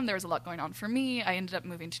for them. There was a lot going on for me. I ended up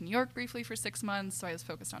moving to New York briefly for 6 months, so I was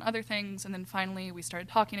focused on other things. And then finally we started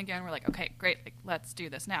talking again. We're like, okay, great, like, let's do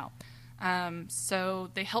this now. So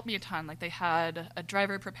they helped me a ton. Like, they had a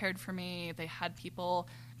driver prepared for me. They had people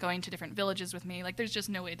going to different villages with me. Like, there's just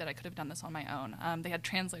no way that I could have done this on my own. They had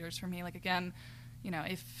translators for me. Like, again, you know,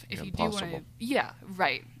 if you do want to, yeah,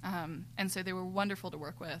 right. And so they were wonderful to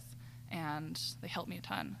work with, and they helped me a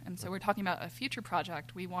ton. And so we're talking about a future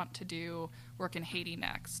project. We want to do work in Haiti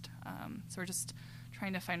next. So we're just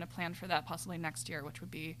trying to find a plan for that possibly next year, which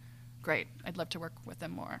would be great. I'd love to work with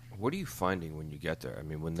them more. What are you finding when you get there? I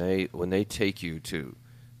mean, when they take you to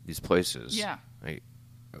these places, Yeah. Like,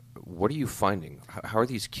 what are you finding? How are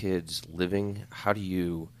these kids living? How do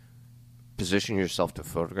you position yourself to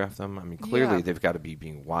photograph them? I mean, clearly Yeah. they've got to be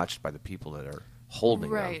being watched by the people that are holding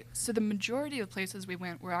them. Right. So the majority of places we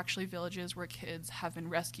went were actually villages where kids have been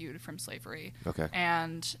rescued from slavery. Okay.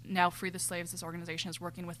 And now Free the Slaves, this organization, is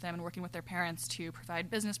working with them and working with their parents to provide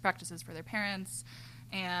business practices for their parents.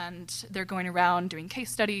 and they're going around doing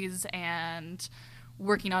case studies and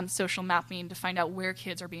working on social mapping to find out where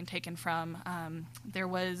kids are being taken from. There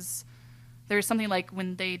was something like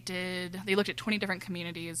when they looked at 20 different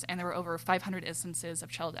communities, and there were over 500 instances of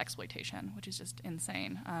child exploitation, which is just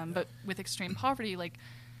insane. But with extreme poverty, like,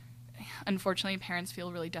 unfortunately, parents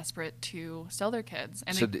feel really desperate to sell their kids.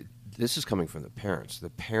 And So this is coming from the parents. The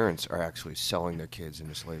parents are actually selling their kids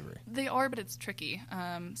into slavery. they are, but it's tricky.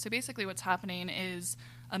 So basically what's happening is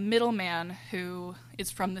a middleman who is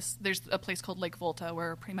from this, there's a place called Lake Volta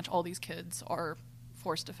where pretty much all these kids are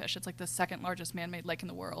forced to fish. It's like the second largest man-made lake in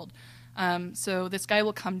the world. So this guy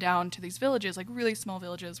will come down to these villages, like really small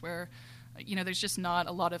villages where, there's just not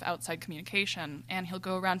a lot of outside communication. And he'll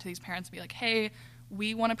go around to these parents and be like, hey,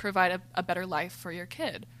 we want to provide a better life for your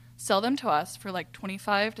kid. Sell them to us for like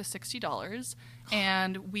 $25 to $60,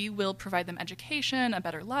 and we will provide them education, a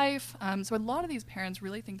better life. So a lot of these parents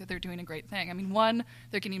really think that they're doing a great thing. I mean, one,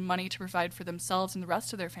 they're getting money to provide for themselves and the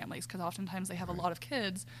rest of their families, because oftentimes they have a lot of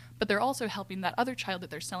kids, but they're also helping that other child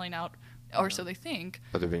that they're selling out, or so they think.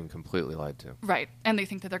 But they're being completely lied to. Right. And they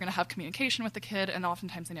think that they're going to have communication with the kid, and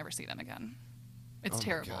oftentimes they never see them again. It's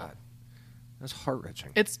terrible. My God. That's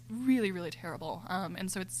heart-wrenching. It's really, really terrible.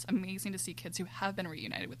 And so it's amazing to see kids who have been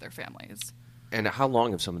reunited with their families. And how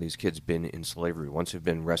long have some of these kids been in slavery once they've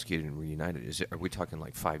been rescued and reunited? Are we talking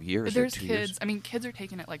like 5 years There's or 2 kids, years? I mean, kids are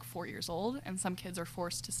taken at like 4 years old, and some kids are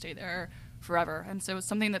forced to stay there forever. And so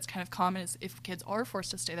something that's kind of common is if kids are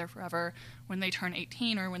forced to stay there forever, when they turn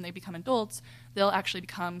 18 or when they become adults, they'll actually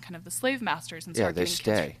become kind of the slave masters and start they giving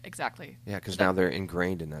stay. Kids, exactly. Yeah, because now they're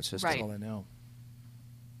ingrained in that system. Right. That's all I know.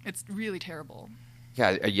 It's really terrible.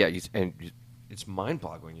 Yeah, it's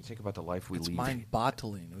mind-boggling. You think about the life we It's lead.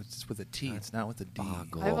 mind-bottling. It's with a T. It's not with a D.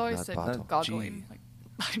 Boggle. I've always not said bottle. goggling. Gee. Like,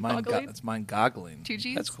 It's mind-boggling? it's mind-goggling. 2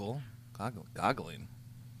 Gs? That's cool. Goggling.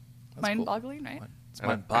 That's Mind-boggling, right? It's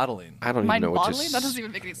mind-bottling. I don't even know what to Mind-boggling? That doesn't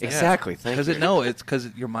even make any sense. Exactly. Thank you. It's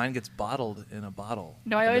because your mind gets bottled in a bottle.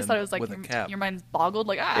 No, I and always then thought it was like with a cap. your mind's boggled.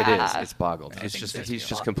 Like, It is. ah. It's boggled. I It's think just that's he's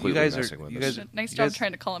just wrong. completely You guys are- messing with you us. guys- Nice You job guys-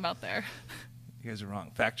 trying to call him out there. You guys are wrong.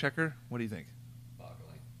 Fact checker. What do you think?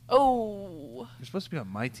 Oh. You're supposed to be on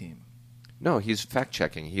my team. No, he's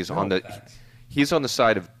fact-checking. He's No, on the facts. he's on the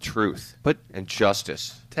side of truth and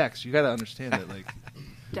justice. Tex, you got to understand that, like.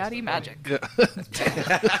 Daddy magic.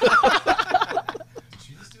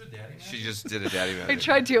 She just did a daddy I magic.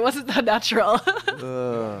 tried to. It wasn't that natural.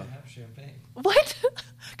 What?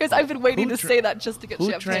 Guys, I've been waiting Who to say that just to get Who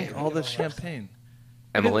champagne. drank all the champagne?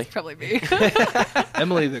 Emily. It's probably me.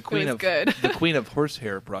 Emily, the queen was of good. the queen of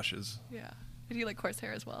horsehair brushes. Yeah. Did you like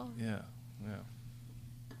horsehair as well? Yeah, yeah,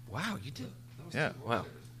 Wow, you did. yeah, Wow.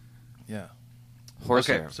 yeah.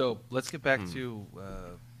 Horsehair. Okay, so let's get back to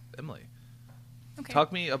Emily. Okay.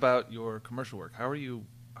 Talk me about your commercial work. How are you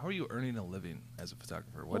earning a living as a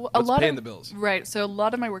photographer? Well, What's paying the bills? Right. So a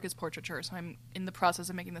lot of my work is portraiture. So I'm in the process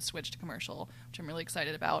of making the switch to commercial, which I'm really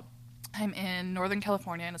excited about. I'm in Northern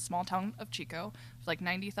California in a small town of Chico with like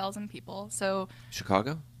 90,000 people. So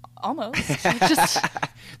Chicago? almost. Just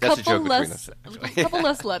That's a joke between less, us, a actually. couple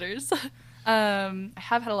less letters. I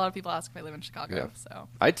have had a lot of people ask if I live in Chicago. Yeah. So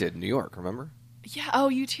I did New York, remember? yeah. Oh,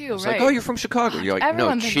 you too. It's right. like, oh, you're from Chicago. You're like,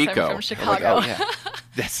 Everyone no, thinks Chico. I'm from I'm like, Chicago. oh, yeah.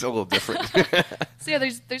 That's a little different. So yeah,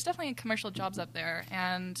 there's definitely commercial jobs up there,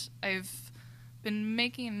 and I've been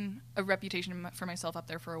making a reputation for myself up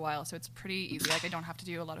there for a while, so it's pretty easy. Like I don't have to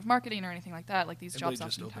do a lot of marketing or anything like that. Like these Emily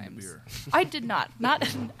jobs just opened a oftentimes. beer. I did not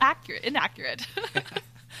inaccurate.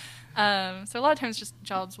 So a lot of times just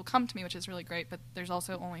jobs will come to me, which is really great, but there's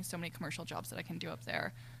also only so many commercial jobs that I can do up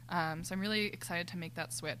there. So I'm really excited to make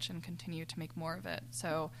that switch and continue to make more of it.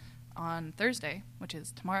 So on Thursday, which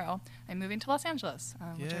is tomorrow, I'm moving to Los Angeles.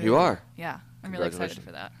 Which Yay. I'm You are. Yeah, I'm really excited Congratulations.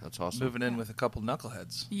 for that. That's awesome. Moving in with a couple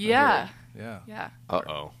knuckleheads. Yeah, Yeah. yeah,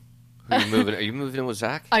 Uh-oh. Who are you moving? Are you moving in with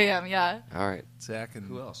Zach? I am. Yeah, All right. Zach and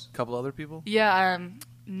Who else? a couple other people. yeah.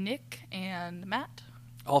 Nick and Matt.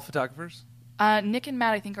 All photographers. Nick and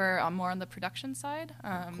Matt, I think, are more on the production side.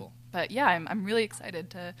 Cool. But yeah, I'm really excited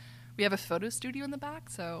to. We have a photo studio in the back,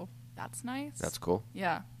 so that's nice. That's cool.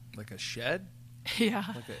 Yeah, Like a shed. yeah.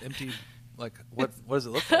 Like an empty. Like what? What does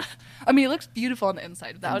it look like? I mean, it looks beautiful on the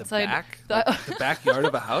inside. The In outside, The back. the- Like the backyard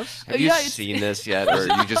of a house. Have you Yeah, it's- seen this yet, or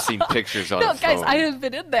you just seen pictures on no, a phone? guys, I have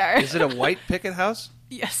been in there. Is it a white picket house?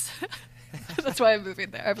 Yes, that's why I'm moving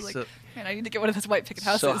there. I was like, So- man, I need to get one of those white picket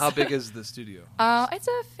houses. So how big is the studio? It's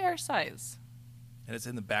a fair size. And it's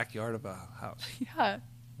in the backyard of a house. Yeah,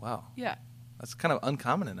 Wow. yeah. That's kind of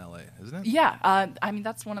uncommon in LA, isn't it? Yeah, I mean,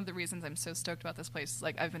 that's one of the reasons I'm so stoked about this place.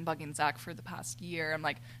 Like, I've been bugging Zach for the past year. I'm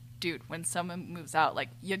like, dude, when someone moves out, like,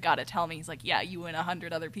 you gotta tell me. He's like, yeah, you and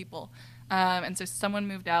 100 other people. And so someone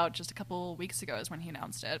moved out just a couple weeks ago is when he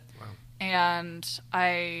announced it. Wow. And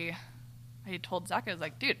I told Zach, I was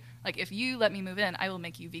like, dude, like, if you let me move in, I will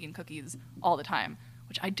make you vegan cookies all the time,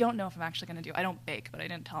 which I don't know if I'm actually going to do. I don't bake, but I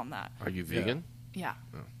didn't tell him that. Are you vegan? Yeah.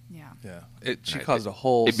 Oh. Yeah. Yeah. She caused a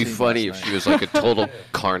whole It'd be scene funny if last she night. was like a total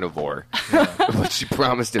carnivore. But she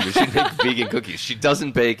promised him that she'd make vegan cookies. She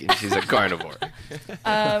doesn't bake, and she's a carnivore.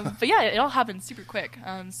 But yeah, it all happened super quick.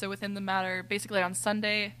 So within the matter, basically on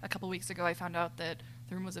Sunday, a couple weeks ago, I found out that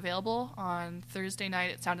the room was available. On Thursday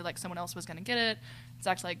night, it sounded like someone else was going to get it.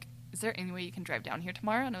 Zach's like, is there any way you can drive down here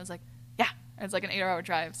tomorrow? And I was like, yeah. And it's like an 8-hour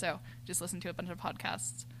drive, so just listen to a bunch of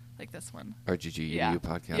podcasts like this one. RGG Yeah.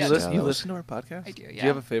 podcast. Yeah, You listen to our podcast? I do, Do yeah. you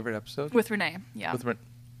have a favorite episode? With Renee, yeah. With the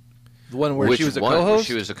one where Which she was a one? co-host? Where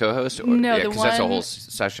she was a co-host? Or, No, yeah, the because that's a one- whole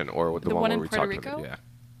session, or the the one one where in we Puerto talked about Rico? it.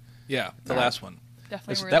 Yeah, the Yeah. last one.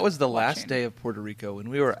 Definitely worth That was the last watching. day of Puerto Rico, and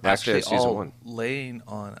we were Last day actually of season all 1. laying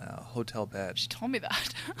on a hotel bed. She told me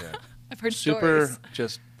that. Yeah. I've heard Super stories.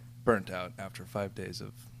 just burnt out after 5 days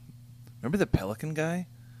of... Remember the pelican guy?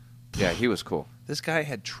 Yeah, he was cool. This guy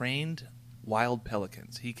had trained wild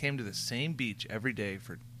pelicans. He came to the same beach every day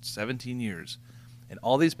for 17 years, and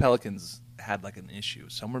all these pelicans had like an issue.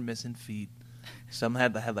 Some were missing feet, some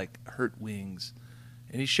had like hurt wings,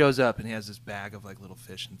 and he shows up and he has this bag of like little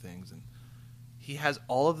fish and things, and he has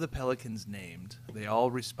all of the pelicans named. They all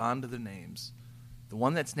respond to their names. The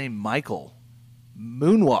one that's named Michael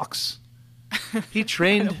moonwalks. He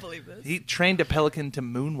trained. I don't believe this. He trained a pelican to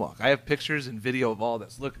moonwalk. I have pictures and video of all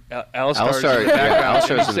this. Look, Alistar's Alistar, in the background. Alistar's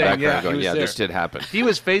in the Saying, background he going, was yeah, there. this did happen. He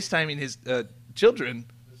was FaceTiming his children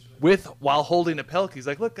while holding a pelican. He's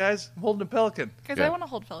like, "Look, guys, I'm holding a pelican." Because Yeah. I want to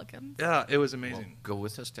hold pelicans. Yeah, it was amazing. Go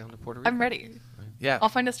with us down to Puerto Rico. I'm ready. Yeah, I'll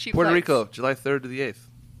find us cheap Puerto flights. Rico, July 3rd to the 8th.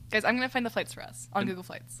 Guys, I'm going to find the flights for us on Google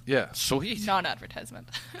Flights. Yeah, Sweet. Non-advertisement.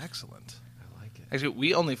 excellent. I like it. Actually,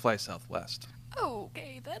 we only fly Southwest.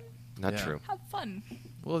 Okay, then. Not Yeah. true. Have fun.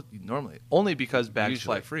 Well, normally only because bags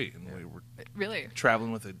Usually. fly free, and we were Really.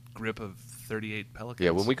 traveling with a grip of 38 pelicans.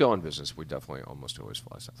 Yeah, when we go on business, we definitely almost always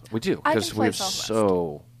fly Southwest. We do, I can because fly we have Southwest.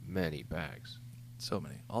 so many bags. so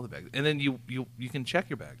many, all the bags, and then you can check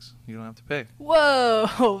your bags. You don't have to pay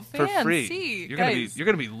Whoa, for fancy. free. You're gonna Guys,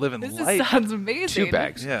 be living this light. sounds amazing. 2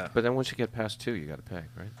 bags. Yeah. But then once you get past 2, you got to pay,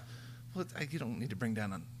 right? Well, you don't need to bring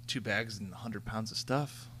down on 2 bags and 100 pounds of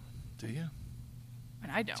stuff, do you?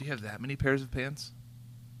 And I don't. Do you have that many pairs of pants?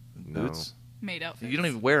 And No. boots? Made outfits. You don't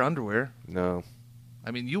even wear underwear. No. I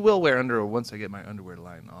mean, you will wear underwear once I get my underwear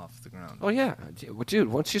line off the ground. Oh, yeah. Dude,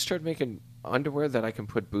 once you start making underwear that I can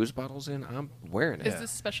put booze bottles in, I'm wearing it. Is this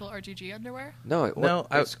special RGG underwear? No, No,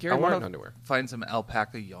 it's Gary wanna Martin underwear. find some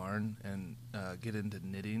alpaca yarn and get into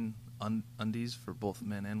knitting undies for both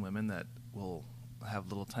men and women that will have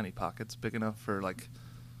little tiny pockets big enough for, like,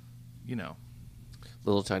 you know.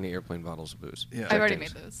 Little tiny airplane bottles of booze. Yeah. I've already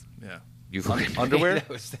Things. made those. Yeah. You've Underwear?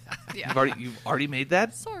 those. Yeah. You've already made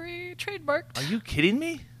that? Sorry, trademarked. Are you kidding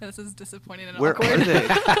me? This is disappointing and Where awkward. are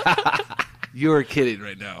they? You are kidding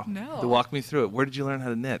right now. No. To walk me through it. Where did you learn how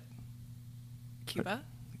to knit? Cuba?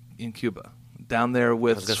 In Cuba. Down there I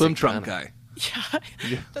with was gonna swim say trunk Ghana. guy.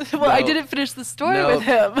 Yeah. Well, I No. didn't finish the story No. with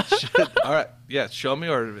him. All right. Yeah, show me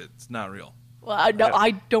or it's not real. Well, I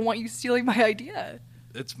don't want you stealing my idea.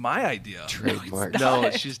 It's my idea. Trademark. No,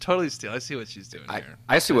 not. she's totally stealing. I see what she's doing here.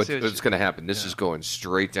 I see what's she's- going to happen. This yeah. is going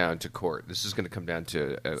straight down to court. This is going to come down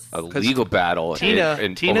to a 'Cause legal battle. Tina's over a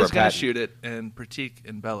going to patent. shoot it, and Pratik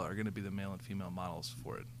and Bella are going to be the male and female models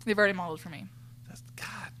for it. They've already modeled for me. That's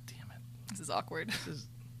God damn it. This is awkward. This is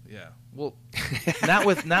yeah. Well, not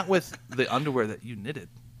with the underwear that you knitted.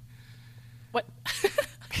 What?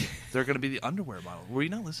 They're going to be the underwear model. Were you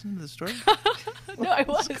not listening to the story? No, I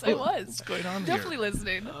was. What's going on here? Definitely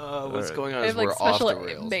listening. What's Alright. going on I is have like we're off special the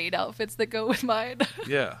rails. maid outfits that go with mine.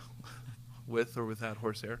 Yeah, with or without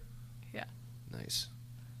horsehair. Yeah. Nice.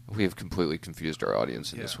 We have completely confused our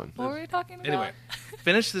audience in Yeah. this one. What were we talking about? Anyway,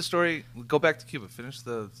 finish the story. Go back to Cuba. Finish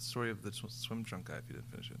the story of the swim trunk guy if you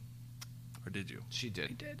didn't finish it. Or did you? She I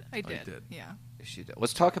did. did. I you did. did. Yeah. She did.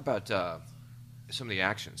 Let's talk about some of the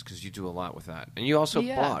actions because you do a lot with that, and you also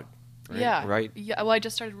Yeah. blog. Right? Yeah. Right. Yeah. Well, I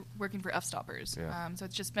just started working for F Stoppers. Yeah. So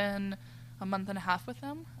it's just been a month and a half with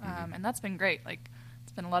them, and that's been great. Like,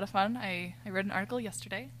 it's been a lot of fun. I read an article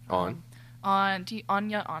yesterday On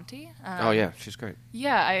Anya Auntie. Oh yeah, she's great.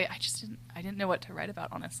 Yeah, I just didn't know what to write about,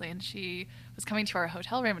 honestly. And she was coming to our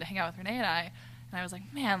hotel room to hang out with Renee and I was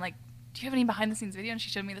like, man, like, do you have any behind the scenes video? And she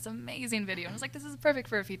showed me this amazing video, and I was like, this is perfect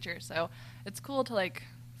for a feature. So it's cool to like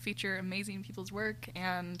feature amazing people's work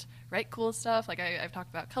and write cool stuff. Like I've talked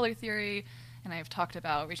about color theory and I've talked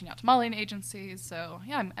about reaching out to modeling agencies. So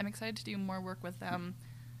yeah, I'm excited to do more work with them.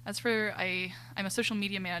 As for I'm a social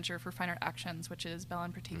media manager for Fine Art Actions, which is Belle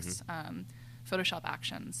and Pratique's Photoshop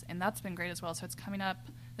Actions, and that's been great as well. So it's coming up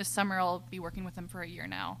this summer. I'll be working with them for a year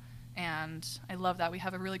now, and I love that. We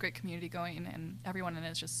have a really great community going, and everyone in it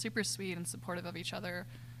is just super sweet and supportive of each other.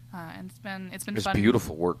 And it's been There's fun.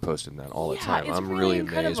 beautiful work posted in that all the time. It's I'm really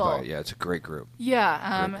amazed incredible. by it. Yeah, it's a great group.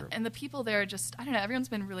 Yeah, Great group. and the people there just, I don't know, everyone's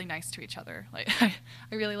been really nice to each other. Like, I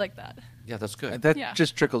really like that. Yeah, that's good. That Yeah.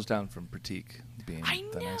 just trickles down from Pratique being I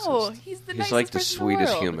the know. nicest. He's the He's nicest like the person in the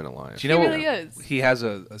sweetest world. human alive. Do you know He what? really is. He has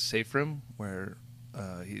a safe room where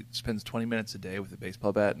he spends 20 minutes a day with a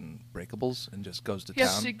baseball bat and breakables and just goes to He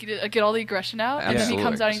has town. to get all the aggression out, and then he Absolutely.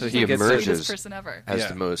 comes out and So he's he just like the emerges sweetest person ever. As Yeah.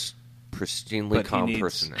 the most pristinely But he calm needs-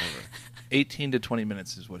 person ever. 18 to 20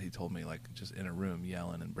 minutes is what he told me, like just in a room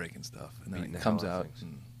yelling and breaking stuff. And then Beating it the comes hell out of out. things.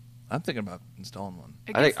 And I'm thinking about installing one.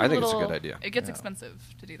 It I gets think it's a little- good idea. It gets Yeah.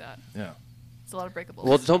 expensive to do that. Yeah. It's a lot of breakables.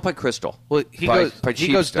 Well, don't buy crystal. Well, he Buy goes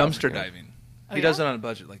cheap stuff, dumpster yeah. diving. Oh, He yeah? does it on a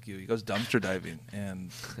budget like you. He goes dumpster diving and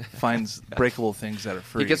finds breakable things that are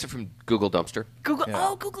free. He gets it from Google Dumpster. Google,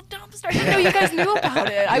 Yeah. Google Dumpster. I didn't know you guys knew about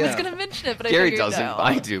it. I was Yeah. going to mention it, but Gary I figured doesn't. no.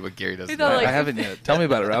 I do, but Gary doesn't. You know, like- I haven't yet. Tell me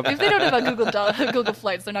about it, Rob. If they don't know about Google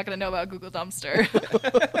Flights, they're not going to know about Google Dumpster.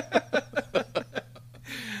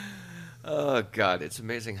 Oh God, it's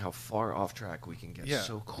amazing how far off track we can get Yeah.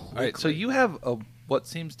 so quickly. All right, so you have what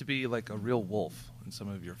seems to be like a real wolf in some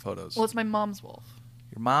of your photos. Well, it's my mom's wolf.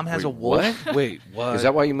 Your mom has Wait, a wolf. what? Wait, what? Is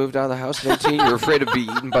that why you moved out of the house at 18? You're afraid of being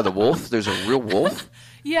eaten by the wolf? There's a real wolf?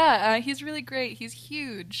 Yeah, he's really great. He's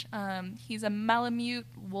huge. He's a Malamute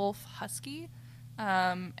wolf husky,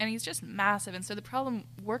 and he's just massive. And so the problem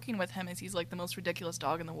working with him is he's like the most ridiculous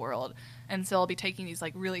dog in the world. And so I'll be taking these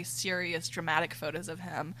like really serious, dramatic photos of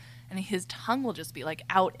him, and his tongue will just be like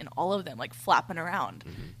out in all of them, like flapping around.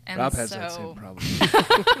 And Rob has so, that same problem.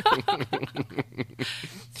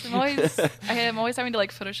 so I'm always having to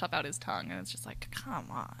like Photoshop out his tongue, and it's just like, come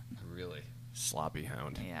on. Really? Sloppy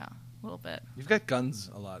hound. Yeah, a little bit. You've got guns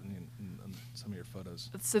a lot in some of your photos.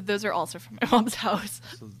 So those are also from my mom's house.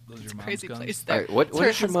 So those are your It's a mom's crazy guns? place All there. right, what It's her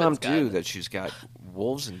does your mom husband's do gun. that she's got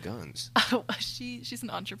wolves and guns? She's an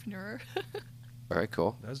entrepreneur. All right,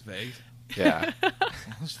 cool. That was vague. Yeah.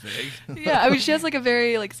 That was vague. Yeah, I mean, she has like a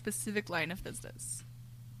very like specific line of business.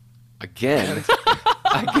 Again,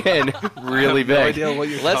 really I have no big. idea what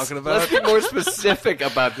you're talking about. Let's be more specific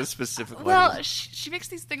about this specific Well, one. she makes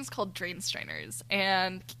these things called drain strainers,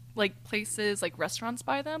 and like places like restaurants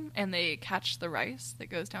buy them, and they catch the rice that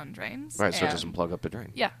goes down drains. Right, so it and- doesn't plug up the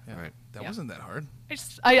drain. Yeah, Yeah, Right. that Yeah. wasn't that hard.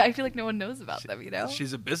 I feel like no one knows about them. You know,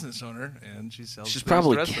 She's a business owner and she sells. She's things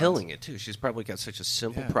probably to restaurants. killing it too. She's probably got such a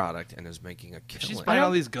simple Yeah. product and is making a killing. She's I buying don't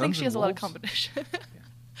all these think guns she and has a lot of wolves? competition.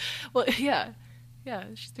 Well, yeah,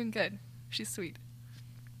 she's doing good. She's sweet.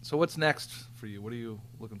 So what's next for you? What are you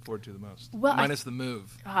looking forward to the most? Well, Minus the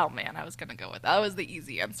move. Oh man, I was gonna go with that. Was the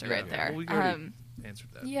easy answer right there. Well, we already answered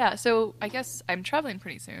that. Yeah, so I guess I'm traveling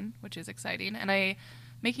pretty soon, which is exciting. And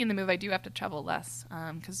making the move, I do have to travel less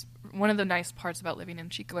because one of the nice parts about living in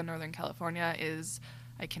Chico in Northern California is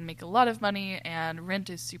I can make a lot of money, and rent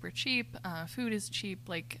is super cheap, food is cheap,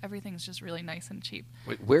 like everything's just really nice and cheap.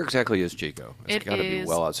 Wait, where exactly is Chico? It's It got to be is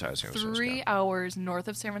well outside San Francisco. 3 hours north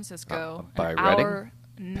of San Francisco. By an Redding? hour,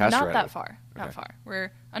 Past not Redding? that far. Not Okay. far.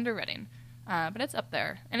 We're under Redding. But it's up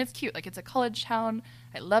there, and it's cute. Like, it's a college town.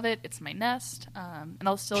 I love it. It's my nest. And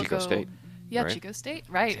I'll still Chico go. State, Yeah, right? Chico State.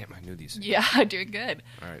 Right. Damn, I knew these things. Yeah, doing good.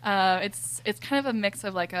 All right. It's kind of a mix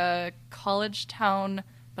of like a college town,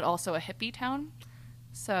 but also a hippie town.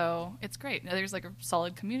 So it's great. There's like a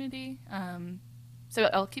solid community. So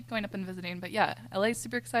I'll keep going up and visiting. But yeah, LA is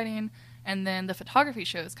super exciting. And then the photography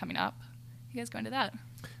show is coming up. You guys going to that?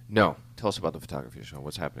 No. Tell us about the photography show.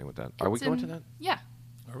 What's happening with that? Are we It's going in- to that? Yeah.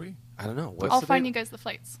 Are we? I don't know. I'll find you guys the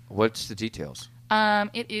flights. What's the details?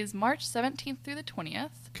 It is March 17th through the 20th.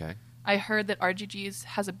 Okay. I heard that RGG's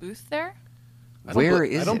has a booth there. Where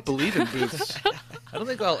is I don't it? believe in booths. I don't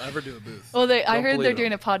think I'll ever do a booth. Well, I Don't heard believe they're it.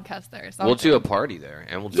 doing a podcast there. So We'll do a party there,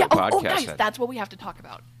 and we'll do Yeah, a podcast. guys, at- that's what we have to talk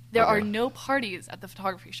about. There Okay. are no parties at the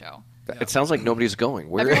photography show. It sounds like nobody's going.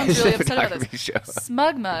 Where Everyone's is really the upset about photography this. show?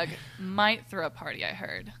 Smug Mug might throw a party, I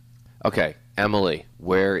heard. Okay, Emily,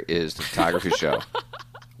 where is the photography show?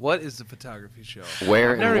 What is the photography show?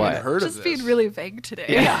 Where I've never and even what? heard of Just this. being really vague today.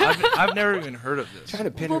 Yeah. I've never even heard of this. Trying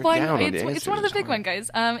to pin Well, her why- down on the it's one of the answers. big ones, guys.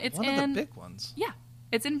 It's One in of the big ones. yeah,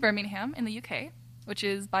 it's in Birmingham in the UK, which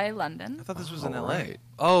is by I London. thought this was Oh, in L.A. right.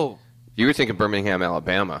 Oh, You were thinking Birmingham,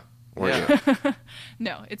 Alabama, weren't Yeah. you?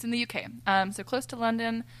 No, it's in the UK. So close to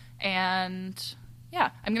London, and yeah,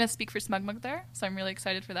 I'm gonna speak for Smug Mug there, so I'm really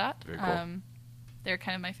excited for that. Very cool. They're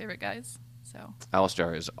kind of my favorite guys. So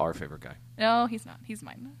Alistair is our favorite guy. no, he's not. He's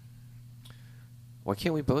mine. Why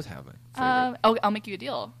can't we both have it? I'll make you a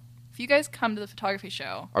deal. If you guys come to the photography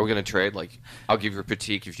show, Are we going to trade? Like, I'll give you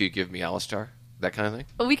Pratik if you give me Alistair? That kind of thing?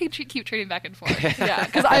 well, we can keep trading back and forth. Yeah,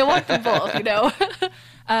 because I want them both, you know.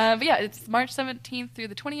 But yeah, it's March 17th through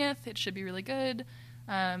the 20th. It should be really good.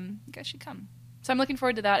 You guys should come. So I'm looking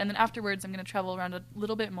forward to that. And then afterwards, I'm going to travel around a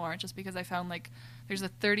little bit more just because I found, like, there's a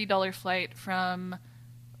 $30 flight from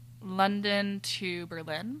London to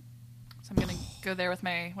Berlin. So I'm going to go there with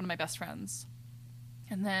one of my best friends.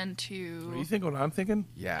 And then to... What do you think what I'm thinking?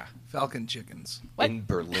 Yeah. Falcon chickens. What? In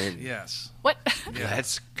Berlin. Yes. What? Yeah.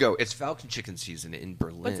 Let's go. It's Falcon chicken season in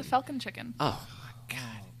Berlin. What's a falcon chicken? Oh, my God.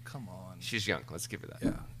 Oh, come on. She's young. Let's give her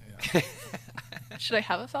that. Yeah. Should I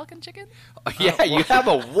have a falcon chicken? Yeah, you have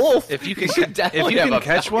a wolf. If you can, should definitely if you have can a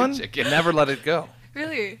catch Falcon one, chicken. never let it go.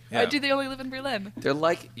 Really? Yeah. Do they only live in Berlin? They're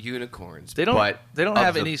like unicorns. They don't. But They don't of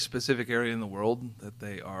have the- any specific area in the world that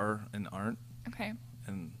they are and aren't. Okay.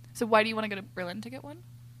 And So why do you want to go to Berlin to get one?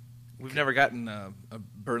 we've never gotten a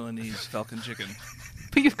Berlinese falcon chicken.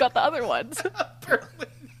 But you've got the other ones.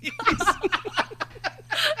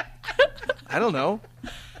 I don't know.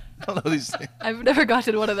 I don't know these things. I've never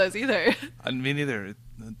gotten one of those either. Me neither.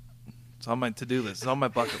 It's on my to-do list. It's on my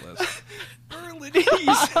bucket list.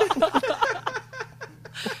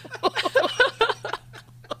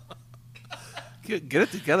 Get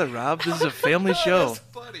it together, Rob. This is a family show. That's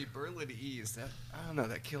funny. Berlinese. I don't know.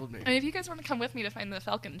 That killed me. I mean, if you guys want to come with me to find the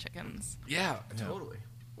falcon chickens. Yeah, totally.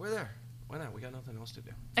 We're there. Why not? We got nothing else to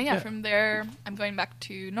do. And yeah, Yeah. from there, I'm going back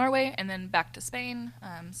to Norway and then back to Spain.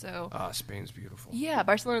 Spain's beautiful. Yeah,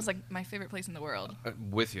 Barcelona is like my favorite place in the world.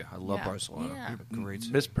 With you. I love Yeah. Barcelona. Yeah. Great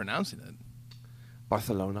city. Mispronouncing it.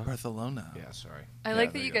 Barcelona. Barcelona. Yeah, sorry. I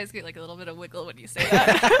like that you guys get like a little bit of wiggle when you say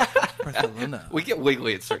that. Barcelona. We get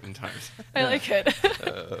wiggly at certain times. I like it.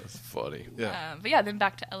 It's funny. Yeah. But yeah, then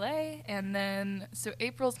back to LA, and then so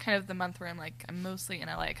April's kind of the month where I'm mostly in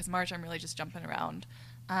LA because March I'm really just jumping around,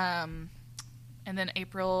 and then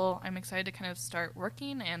April I'm excited to kind of start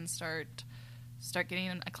working and start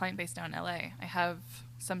getting a client base down in LA. I have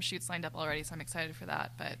some shoots lined up already, so I'm excited for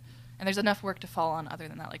that. And there's enough work to fall on other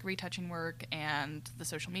than that, like retouching work and the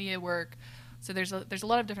social media work. So there's a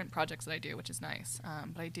lot of different projects that I do, which is nice.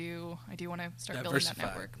 But I do want to start building that Diversify.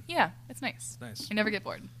 network. Yeah, it's nice. Nice. I never get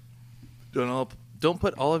bored. Don't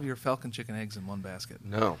put all of your falcon chicken eggs in one basket.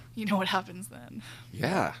 No. You know what happens then.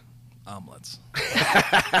 Yeah. Omelets. Are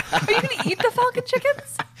you going to eat the falcon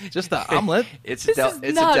chickens? Just the omelet. It's This is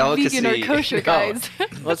it's not a delicacy. vegan or kosher, No. guys.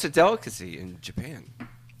 Well, it's a delicacy in Japan.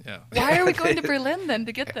 Yeah. Why are we going to Berlin then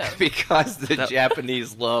to get them? Because the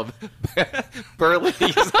Japanese love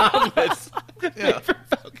Berlinese omelets. Yeah.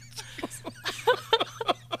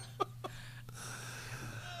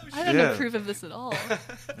 I don't Yeah. approve of this at all.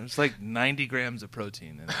 There's like 90 grams of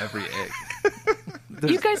protein in every egg.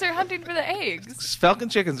 You guys are hunting for the eggs. Falcon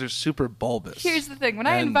chickens are super bulbous. Here's the thing. When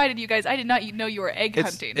I And invited you guys, I did not know you were egg it's,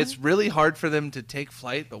 hunting. it's really hard for them to take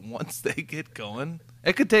flight, but once they get going,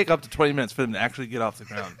 it could take up to 20 minutes for them to actually get off the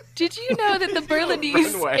ground. Did you know that the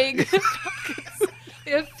Berlinese runway. egg falcons,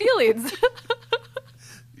 they have feelings?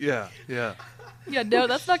 Yeah, yeah. Yeah, no,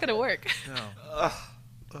 that's not going to work. No.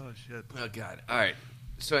 Oh, shit. Oh, God. All right.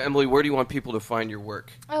 So, Emily, where do you want people to find your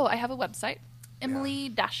work? Oh, I have a website,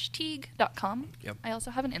 emily-teague.com. Yep. I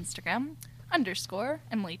also have an Instagram,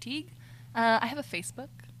 _Emily Teague. I have a Facebook.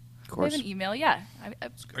 Of course. I have an email, yeah.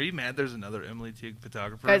 Are you mad there's another Emily Teague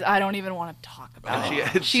photographer? Guys, I don't even want to talk about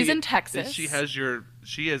it. She's in Texas. She has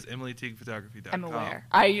EmilyTeaguePhotography.com. I'm aware.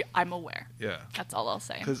 I'm aware. Yeah. That's all I'll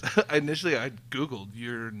say. Because initially I Googled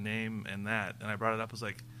your name and that, and I brought it up. I was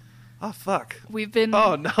like, oh, fuck. We've been Is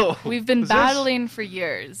this- battling for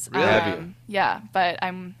years. Really? Have you? Yeah, but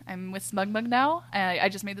I'm with SmugMug now. I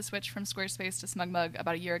just made the switch from Squarespace to SmugMug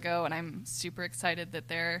about a year ago, and I'm super excited that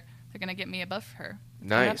they're gonna get me above her.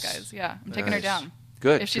 Coming up, Nice. guys. Yeah, I'm taking her Nice. down.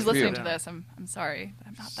 Good. If she's Good for you. listening to this, I'm sorry, but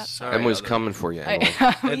I'm not that sorry. Emily's other- coming for you, Emily.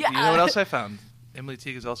 And Yeah. you know what else I found? Emily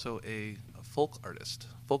Teague is also a folk artist,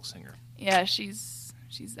 folk singer. Yeah, she's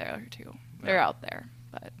there too. They're out there,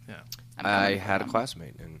 but Yeah. I'm I coming had a for them.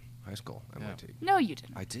 classmate in high school, Emily Yeah. Teague. No, you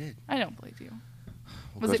didn't. I did. I don't believe you.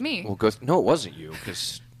 We'll Was go- it me? No, it wasn't you,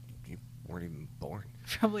 because you weren't even born.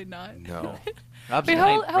 Probably not. No. Rob's, Wait, how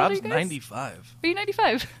old are Rob's you guys? 95. Are you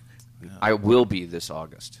 95? I will be this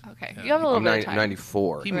August. Okay, Yeah. you have a little I'm bit of time.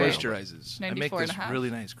 94. He Right. moisturizes. I make 94 and this a half. really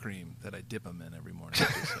nice cream that I dip him in every morning.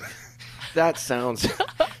 That sounds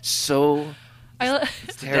so I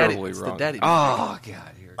terribly it's the wrong. daddy Oh,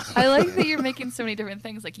 God. Here it comes. like that you're making so many different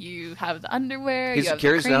things. Like you have the underwear. you have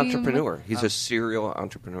Gary's the an cream. entrepreneur. He's a serial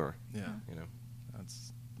entrepreneur. Yeah. You know,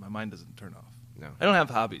 My mind doesn't turn off. no. I don't have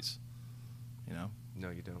hobbies. You know? No,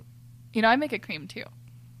 you don't. You know, I make a cream too.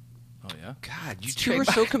 Oh, yeah? God, you It's two are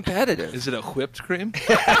so competitive. Is it a whipped cream?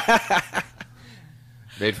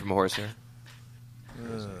 Made from horsehair.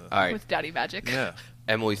 All right. With Daddy Magic. Yeah.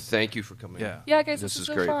 Emily, thank you for coming Yeah. in. Yeah, guys, This this is is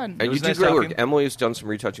so great. fun. And you was do nice great work. talking. Emily has done some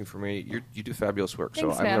retouching for me. You do fabulous work. Thanks, so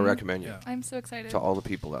I'm going to man. recommend you Yeah. I'm so excited. to all the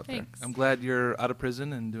people out Thanks. I'm glad you're out of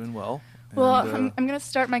prison and doing well. Well, And, I'm going to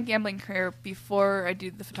start my gambling career before I do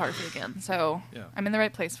the photography again, so Yeah. I'm in the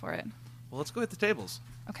right place for it. well, let's go hit the tables.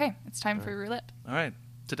 Okay, it's time for roulette. All right.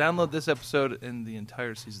 To download this episode and the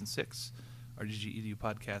entire season 6,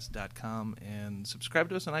 rggedupodcast.com, and subscribe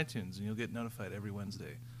to us on iTunes, and you'll get notified every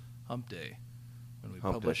Wednesday, Hump Day, when we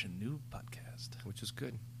Hump publish Day. a new podcast. which is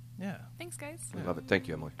good. Yeah. Thanks, guys. I love it. Thank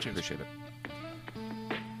you, Emily. Cheers. Appreciate it.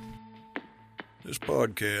 This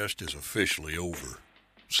podcast is officially over.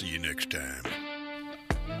 See you next time.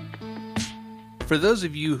 For those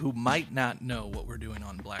of you who might not know what we're doing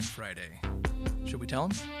on Black Friday, should we tell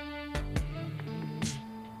them?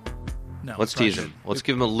 No. Let's probably tease him. should. Let's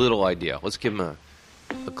give him a little idea. Let's give him a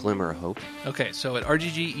glimmer of hope. Okay, so at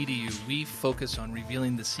RGG EDU, we focus on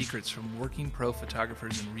revealing the secrets from working pro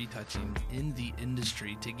photographers and retouching in the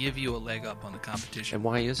industry to give you a leg up on the competition. And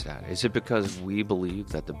why is that? Is it because we believe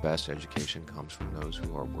that the best education comes from those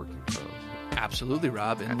who are working pros? Absolutely,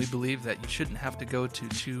 Rob, and we believe that you shouldn't have to go to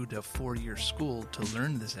 2 to 4 year school to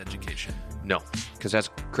learn this education. No, because that's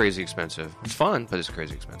crazy expensive. It's fun, but it's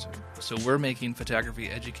crazy expensive. So we're making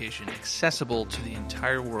photography education accessible to the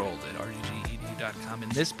entire world at rggedu.com.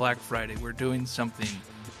 And this Black Friday, we're doing something.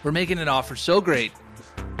 We're making an offer so great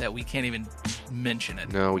that we can't even mention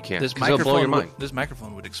it. No, we can't. This 'Cause it'll blow your mind. this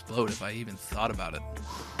microphone would explode if I even thought about it.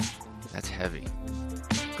 That's heavy.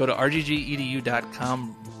 Go to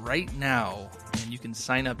rggedu.com right now, and you can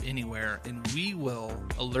sign up anywhere, and we will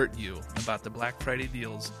alert you about the Black Friday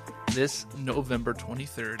deals this November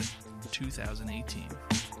 23rd, 2018.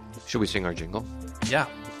 Should we sing our jingle? Yeah.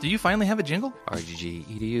 Do you finally have a jingle?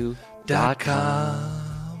 rggedu.com.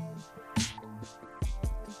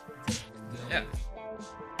 Yeah.